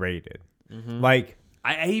fairly rated. Like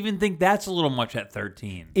I even think that's a little much at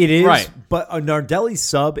 13. it is, Right. but a Nardelli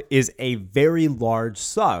sub is a very large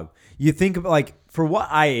sub. You think of like for what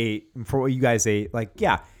I ate and for what you guys ate, like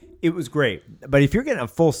yeah, it was great. But if you're getting a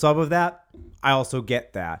full sub of that, I also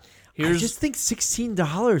get that. I Here's- just think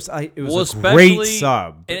 $16. It was Well, a great especially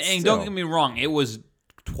sub. but And still. don't get me wrong, it was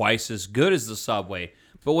twice as good as the Subway.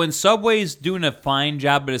 But when Subway's doing a fine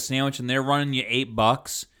job at a sandwich and they're running you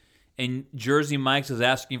 $8, and Jersey Mike's is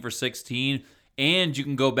asking for 16, and you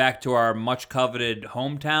can go back to our much coveted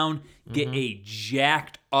Hometown, get a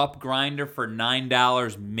jacked up grinder for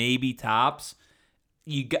 $9, maybe tops.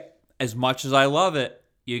 You got, as much as I love it,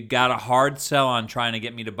 you got a hard sell on trying to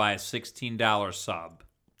get me to buy a $16 sub.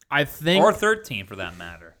 I think Or 13 for that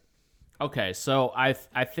matter. okay, so I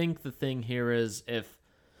think the thing here is if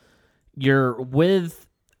you're with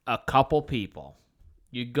a couple people,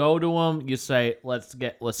 you go to them, you say let's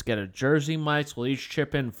get a Jersey Mike's. We'll each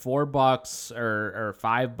chip in $4 or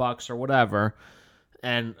 $5 or whatever,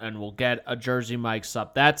 and we'll get a Jersey Mike's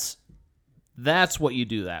up. That's what you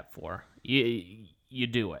do that for. You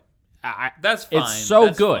do it. That's fine. It's so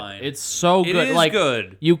That's good. fine. It's so It good. is like,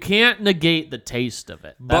 good. You can't negate the taste of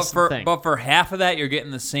it. That's the thing. But for half of that, you're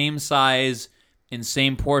getting the same size and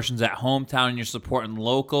same portions at Hometown, and you're supporting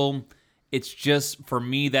local. It's just for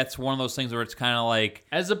me, that's one of those things where it's kind of like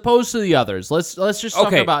As opposed to the others, let's just talk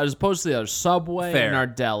Okay. about as opposed to the others, Subway Fair.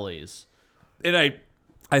 and Nardelli's. and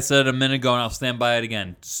I said it a minute ago, and I'll stand by it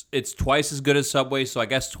again. It's twice as good as Subway, so I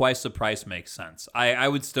guess twice the price makes sense. I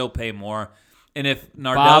would still pay more. And if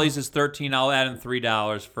Nardelli's is 13, I'll add in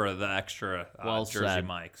 $3 for the extra Well Jersey said.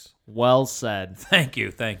 Mike's. Well said. Thank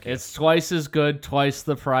you. It's twice as good, twice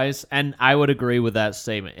the price, and I would agree with that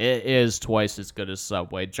statement. It is twice as good as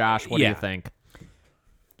Subway. Josh, what do you Yeah. think?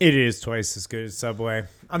 It is twice as good as Subway.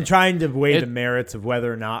 I'm trying to weigh It- the merits of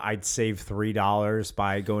whether or not I'd save $3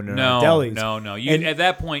 by going to No, Nardelli's. no. You And- at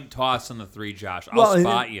that point toss in the 3, Josh. I'll Well,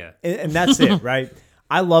 spot you. And that's it, right?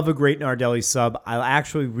 I love a great Nardelli sub. I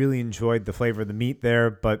actually really enjoyed the flavor of the meat there,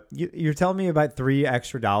 but you're telling me about $3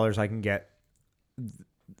 extra I can get.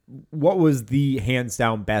 What was the hands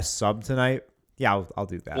down best sub tonight? Yeah, I'll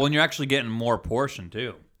do that. Well, and you're actually getting more portion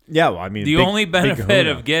too. yeah, well, I mean, The big- only big benefit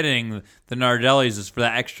kahuna. of getting the Nardellis is for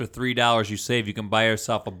that extra $3 you save, you can buy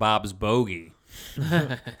yourself a Bob's Bogey.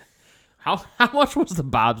 How much was the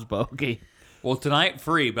Bob's Bogey? Well, tonight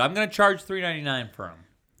free, but I'm going to charge $3.99 for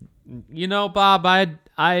them. You know, Bob,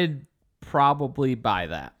 I'd probably buy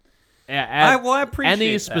that. I appreciate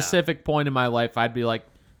any that. specific point in my life, I'd be like,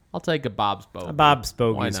 I'll take a Bob's Bogey. Bob's Why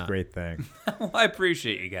Bogey's a not? great thing. Well, I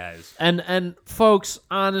appreciate you guys. And folks,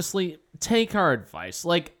 honestly, take our advice.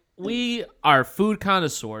 Like, we are food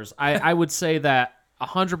connoisseurs. I would say that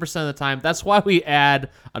 100% of the time. That's why we add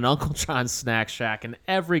an Uncle John's Snack Shack in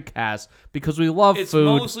every cast, because we love It's food.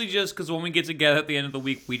 mostly just because when we get together at the end of the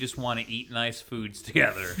week, we just want to eat nice foods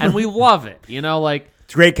together. And we love it. You know, like,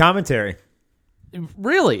 It's great commentary.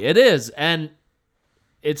 really, it is. And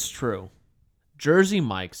it's true. Jersey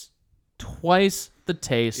Mike's, twice the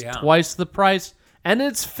taste, Yeah. twice the price, and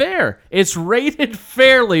it's fair. It's rated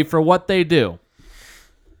fairly for what they do.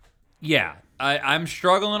 Yeah, I'm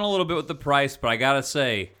struggling a little bit with the price, but I gotta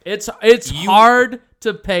say, It's hard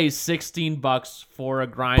to pay $16 for a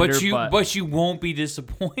grinder, but you won't be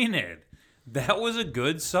disappointed. That was a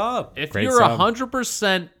good sub. if Great you're sub.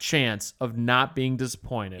 100% chance of not being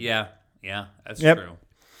disappointed, Yeah, that's Yep. true.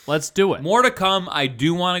 let's do it. More to come. I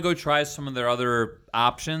do want to go try some of their other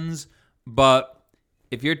options, but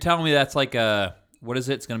if you're telling me that's like what is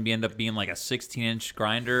it? It's going to end up being like a 16-inch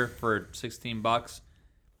grinder for $16.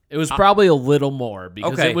 It was probably a little more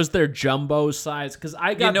because Okay. it was their jumbo size. Because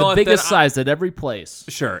I got know the what, biggest then size at every place.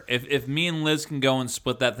 Sure. If me and Liz can go and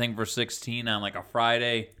split that thing for 16 on like a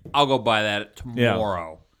Friday, I'll go buy that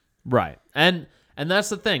tomorrow. Right. And that's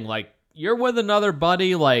the thing. Like, you're with another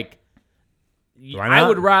buddy, like, Why I not?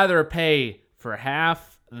 would rather pay for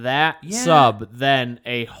half that Yeah. sub than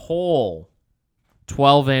a whole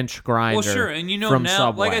 12-inch grinder. Well, sure, and from now,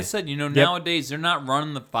 Subway. like I said, nowadays they're not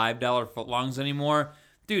running the $5 footlongs anymore.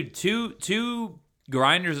 Dude, two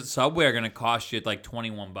grinders at Subway are gonna cost you like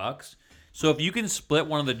 $21. So if you can split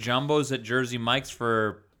one of the jumbos at Jersey Mike's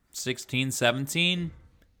for 16, 17,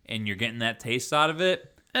 and you're getting that taste out of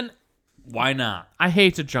it, And why not? I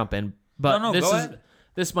hate to jump in, but No, this go is ahead.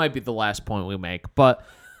 this might be the last point we make. But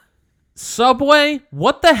Subway,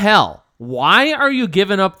 what the hell? Why are you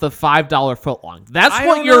giving up the $5 footlong? That's I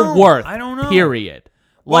what don't you're know. worth. I don't know. Period.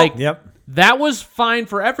 Well, Like, Yep. that was fine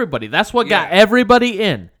for everybody. That's what got Yeah. everybody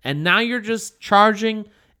in. And now you're just charging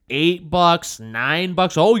 $8,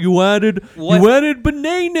 $9. Oh, you added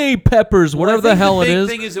banana peppers, whatever I the think hell it big is.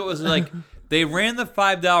 thing is, it was like they ran the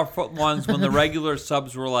 $5 footlongs when the regular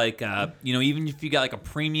subs were like, even if you got like a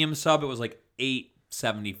premium sub, it was like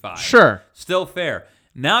 $8.75. Sure. Still fair.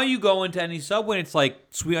 Now you go into any Subway, and it's like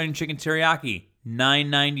sweet onion chicken teriyaki,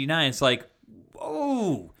 $9.99. It's like,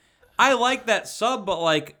 whoa, I like that sub, but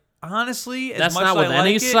like honestly, as That's much not as with I like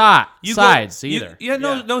any it, sides either.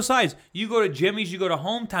 No sides. You go to Jimmy's, you go to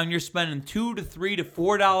Hometown, you're spending $2 to $3 to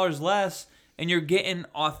 $4 less, and you're getting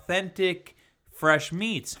authentic, fresh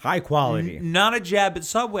meats. High quality. Not a jab at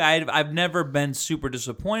Subway. I've never been super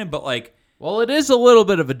disappointed, but like. Well, it is a little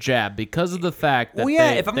bit of a jab because of the fact that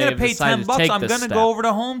If I'm going to pay $10, I'm going gonna go over to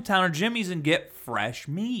Hometown or Jimmy's and get fresh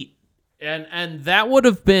meat. And that would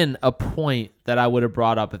have been a point that I would have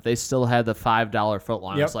brought up if they still had the $5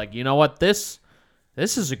 footlong. Yep. It's like, you know what, this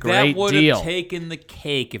is a great That would deal. have taken the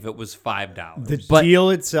cake if it was $5. The But- deal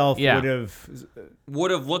itself Yeah. Would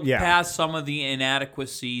have looked Yeah. past some of the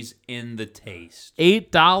inadequacies in the taste.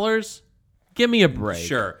 $8? Give me a break.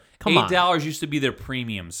 Sure, Come on. $8 used to be their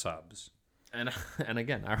premium subs. And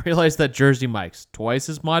again, I realized that Jersey Mike's twice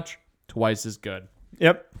as much, twice as good.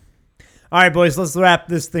 Yep. All right, boys, let's wrap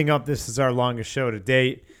this thing up. This is our longest show to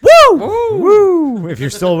date. Woo! Woo! If you're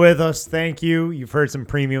still with us, thank you. You've heard some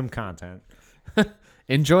premium content.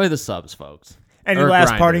 Enjoy the subs, folks. Any Or last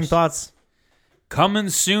grinders. parting thoughts? Coming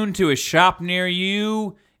soon to a shop near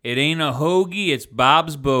you. It ain't a hoagie, it's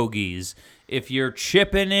Bob's Bogies. If you're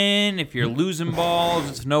chipping in, if you're losing balls,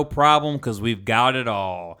 it's no problem because we've got it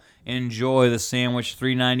all. Enjoy the sandwich,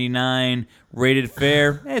 $3.99. Rated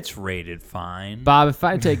fair, it's rated fine. Bob, if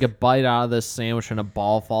I take a bite out of this sandwich and a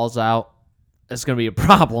ball falls out, it's going to be a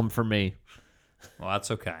problem for me. Well,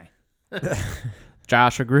 that's okay.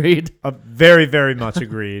 Josh agreed. Very, very much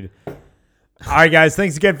agreed. All right, guys,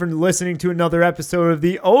 thanks again for listening to another episode of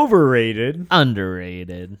The Overrated.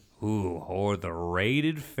 Underrated. Ooh, or the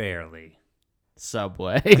rated fairly.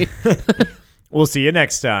 Subway. We'll see you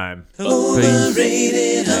next time.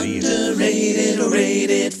 Overrated, underrated, or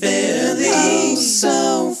rated fairly. Oh,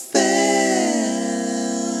 so